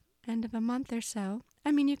end of a month or so.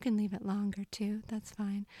 I mean, you can leave it longer too. That's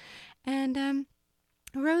fine. And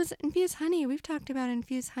rose infused honey. We've talked about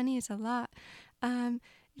infused honeys a lot. You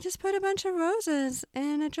just put a bunch of roses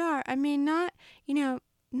in a jar. I mean, not the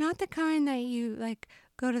kind that you like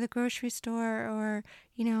go to the grocery store or,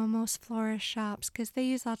 most florist shops, because they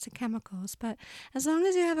use lots of chemicals. But as long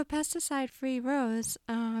as you have a pesticide-free rose,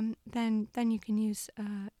 then you can use,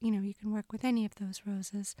 you can work with any of those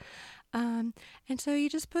roses. And so you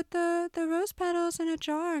just put the rose petals in a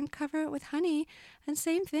jar and cover it with honey. And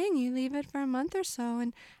same thing, you leave it for a month or so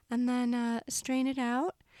and then strain it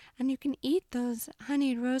out. And you can eat those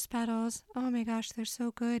honeyed rose petals. Oh my gosh, they're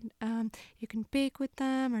so good. You can bake with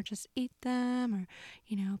them or just eat them or,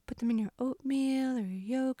 put them in your oatmeal or your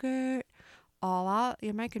yogurt. Oh,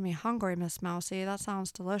 you're making me hungry, Miss Mousie. That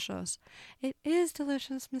sounds delicious. It is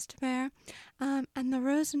delicious, Mr. Bear. And the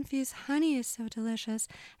rose-infused honey is so delicious.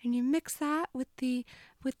 And you mix that with the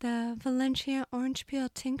Valencia orange peel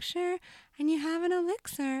tincture, and you have an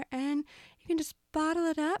elixir. And you can just bottle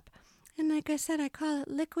it up. And like I said, I call it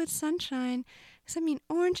liquid sunshine. Because,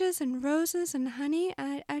 oranges and roses and honey,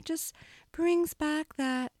 I just brings back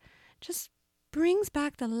the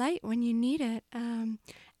light when you need it.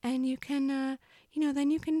 And you can,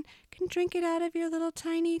 then you can drink it out of your little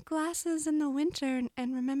tiny glasses in the winter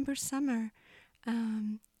and remember summer.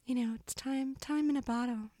 It's time in a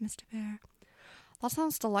bottle, Mr. Bear. That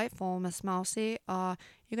sounds delightful, Miss Mousie.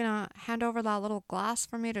 You gonna hand over that little glass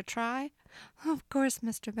for me to try? Of course,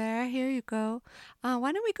 Mr. Bear. Here you go.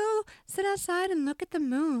 Why don't we go sit outside and look at the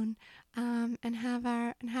moon, and have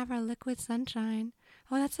our liquid sunshine?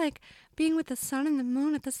 Oh, that's like being with the sun and the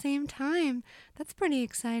moon at the same time. That's pretty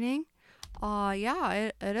exciting.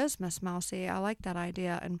 Yeah, it is, Miss Mousy. I like that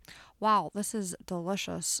idea. And wow, this is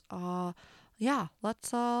delicious. Yeah,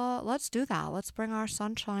 let's do that. Let's bring our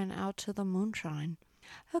sunshine out to the moonshine.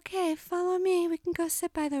 Okay, follow me. We can go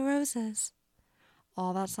sit by the roses.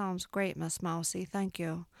 Oh, that sounds great, Miss Mousy. Thank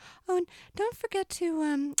you. Oh, and don't forget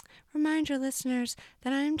to remind your listeners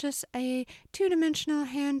that I'm just a two-dimensional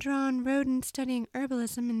hand-drawn rodent studying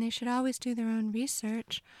herbalism, and they should always do their own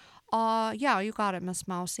research. Yeah, you got it, Miss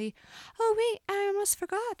Mousy. Oh, wait, I almost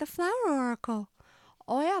forgot the flower oracle.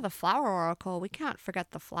 Oh, yeah, the flower oracle. We can't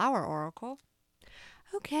forget the flower oracle.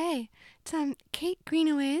 Okay, it's Kate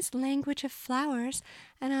Greenaway's Language of Flowers,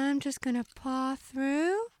 and I'm just going to paw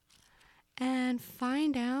through and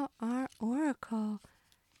find out our oracle.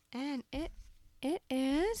 And it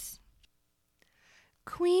is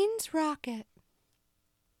Queen's Rocket.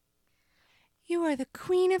 You are the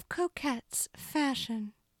queen of coquettes,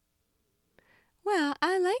 fashion. Well,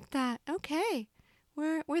 I like that. Okay.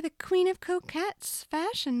 We're the queen of coquettes,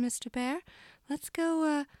 fashion, Mr. Bear. Let's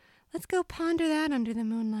go ponder that under the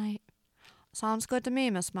moonlight. Sounds good to me,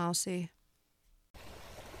 Miss Mousy.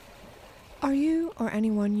 Are you or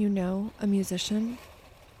anyone you know a musician?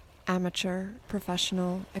 Amateur,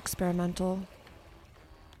 professional, experimental?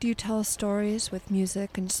 Do you tell stories with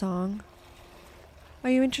music and song? Are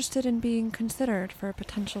you interested in being considered for a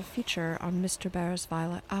potential feature on Mr. Bear's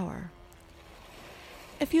Violet Hour?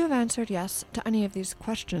 If you have answered yes to any of these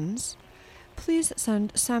questions, please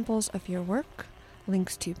send samples of your work,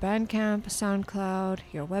 links to Bandcamp, SoundCloud,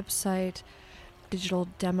 your website, digital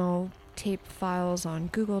demo, tape files on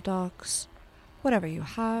Google Docs, whatever you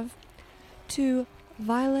have, to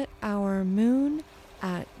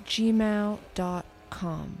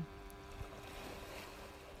violethourmoon@gmail.com.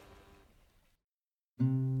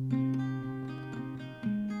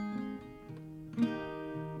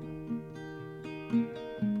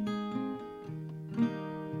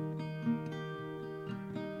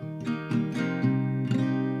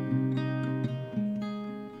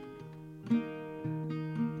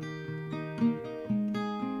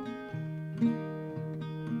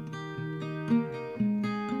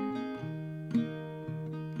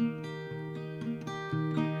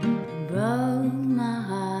 Broke my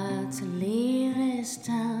heart to leave this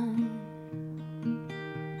town,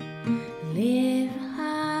 leave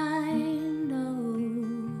behind all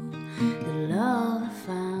the love I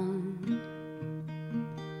found.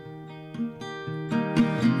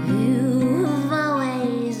 You've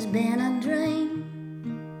always been a dream,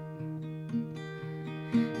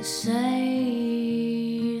 it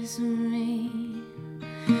saves me,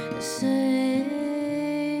 it saves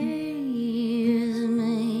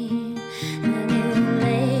me. And you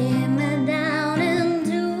lay me down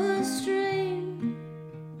into a stream,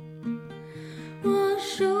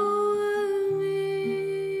 wash over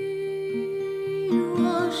me,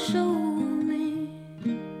 wash over me.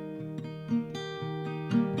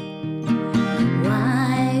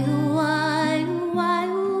 Why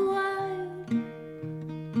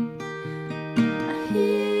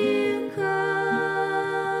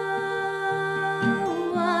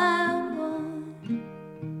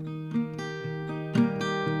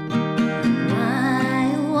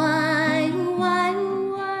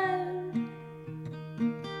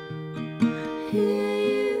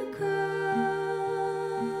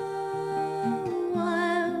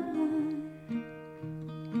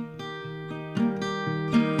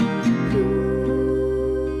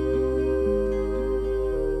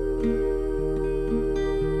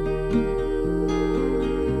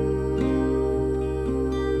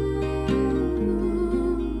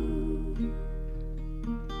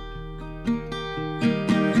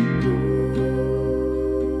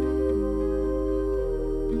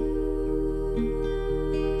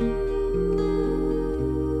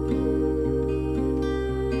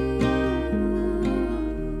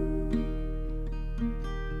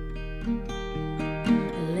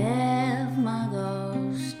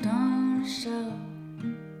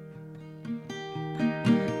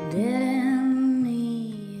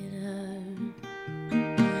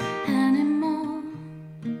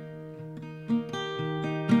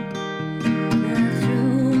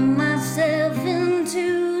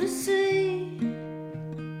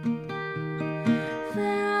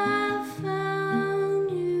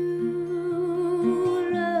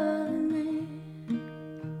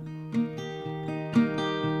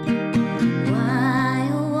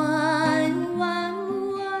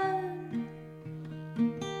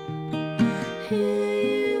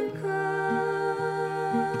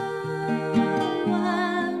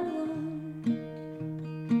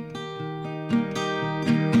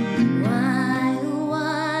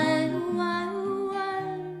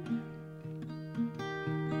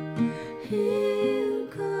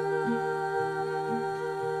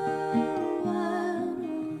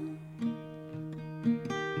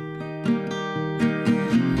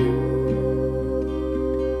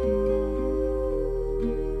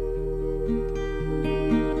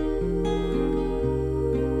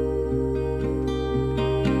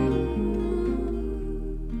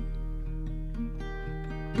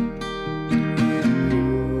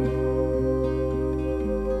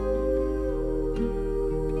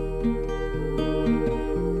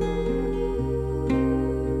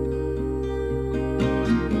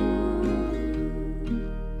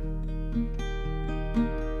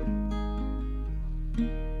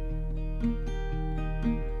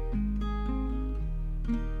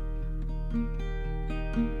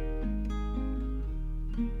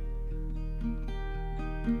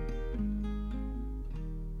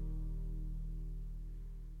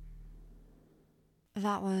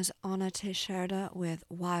That was Anna Teixeira with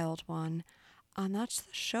Wild One. And that's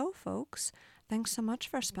the show, folks. Thanks so much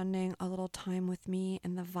for spending a little time with me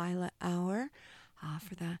in the Violet Hour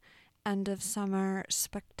for the end of summer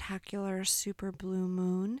spectacular super blue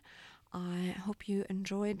moon. I hope you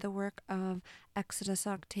enjoyed the work of Exodus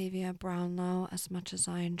Octavia Brownlow as much as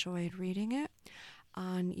I enjoyed reading it.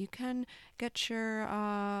 And you can get your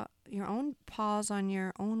own pause on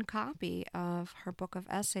your own copy of her book of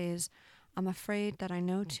essays. I'm afraid that I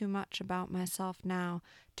know too much about myself now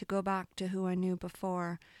to go back to who I knew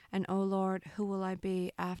before, and oh Lord, who will I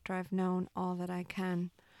be after I've known all that I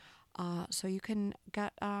can? So you can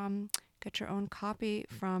get your own copy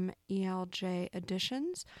from ELJ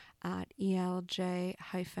Editions at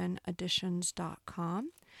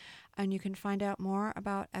elj-editions.com. And you can find out more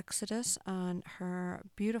about Exodus and her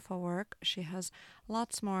beautiful work. She has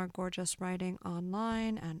lots more gorgeous writing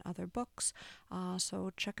online and other books.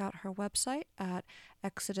 So check out her website at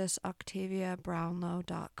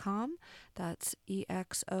exodusoctaviabrownlow.com. That's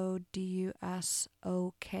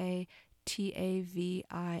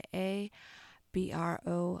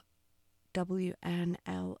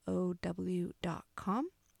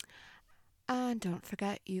And don't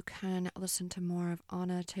forget, you can listen to more of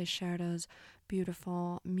Anna Teixeira's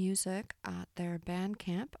beautiful music at their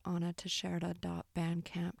Bandcamp,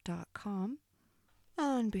 annateixeira.bandcamp.com.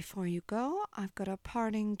 And before you go, I've got a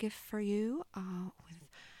parting gift for you with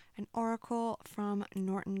an oracle from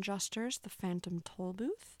Norton Juster's The Phantom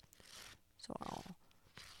Tollbooth. So I'll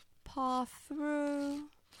paw through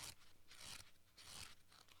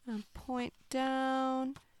and point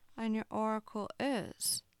down, and your oracle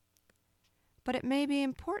is... But it may be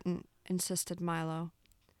important, insisted Milo.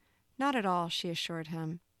 Not at all, she assured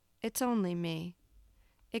him. It's only me.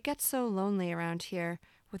 It gets so lonely around here,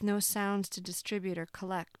 with no sounds to distribute or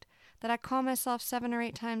collect, that I call myself 7 or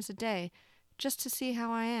 8 times a day, just to see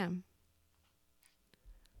how I am.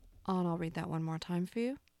 And I'll read that one more time for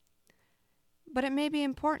you. But it may be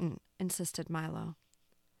important, insisted Milo.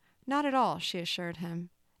 Not at all, she assured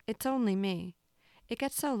him. It's only me. It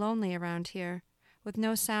gets so lonely around here, with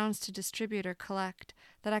no sounds to distribute or collect,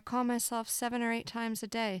 that I call myself 7 or 8 times a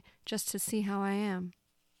day just to see how I am.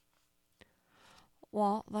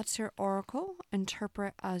 Well, that's your oracle.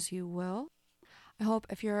 Interpret as you will. I hope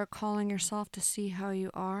if you're calling yourself to see how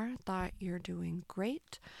you are, that you're doing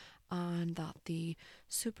great, and that the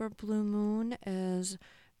super blue moon is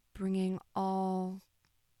bringing all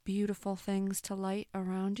beautiful things to light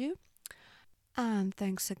around you. And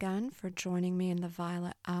thanks again for joining me in the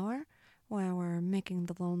Violet Hour, where we're making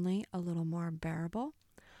the lonely a little more bearable.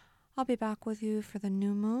 I'll be back with you for the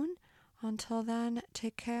new moon. Until then,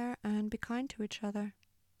 take care and be kind to each other.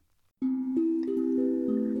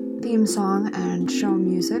 Theme song and show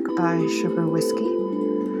music by Sugar Whiskey.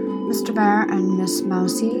 Mr. Bear and Miss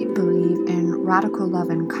Mousy believe in radical love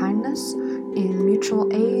and kindness, in mutual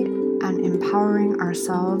aid, and empowering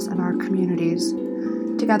ourselves and our communities.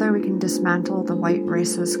 Together we can dismantle the white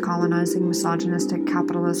racist, colonizing, misogynistic,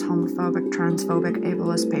 capitalist, homophobic, transphobic,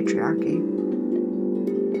 ableist patriarchy.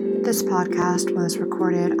 This podcast was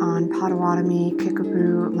recorded on Potawatomi,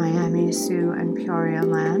 Kickapoo, Miami, Sioux, and Peoria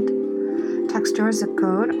land. Text your zip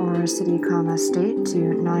code or city, state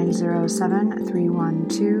to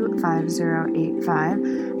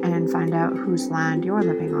 907-312-5085 and find out whose land you're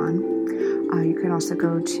living on. You can also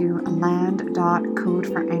go to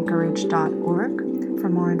land.codeforanchorage.org for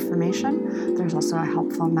more information. There's also a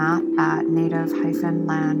helpful map at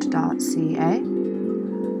native-land.ca.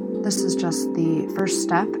 This is just the first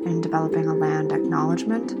step in developing a land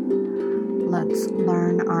acknowledgement. Let's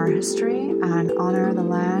learn our history and honor the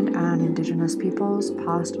land and Indigenous peoples,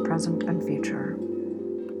 past, present, and future.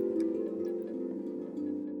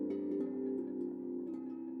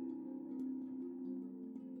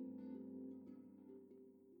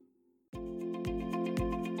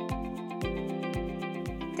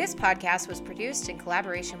 This podcast was produced in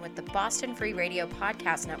collaboration with the Boston Free Radio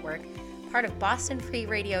Podcast Network, part of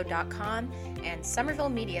bostonfreeradio.com and Somerville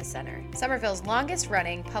Media Center, Somerville's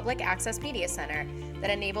longest-running public access media center that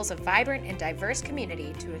enables a vibrant and diverse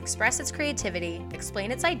community to express its creativity,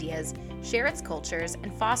 explain its ideas, share its cultures,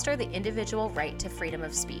 and foster the individual right to freedom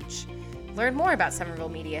of speech. Learn more about Somerville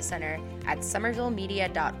Media Center at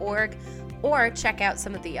somervillemedia.org, or check out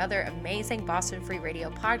some of the other amazing Boston Free Radio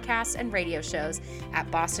podcasts and radio shows at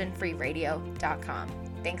bostonfreeradio.com.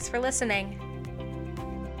 Thanks for listening.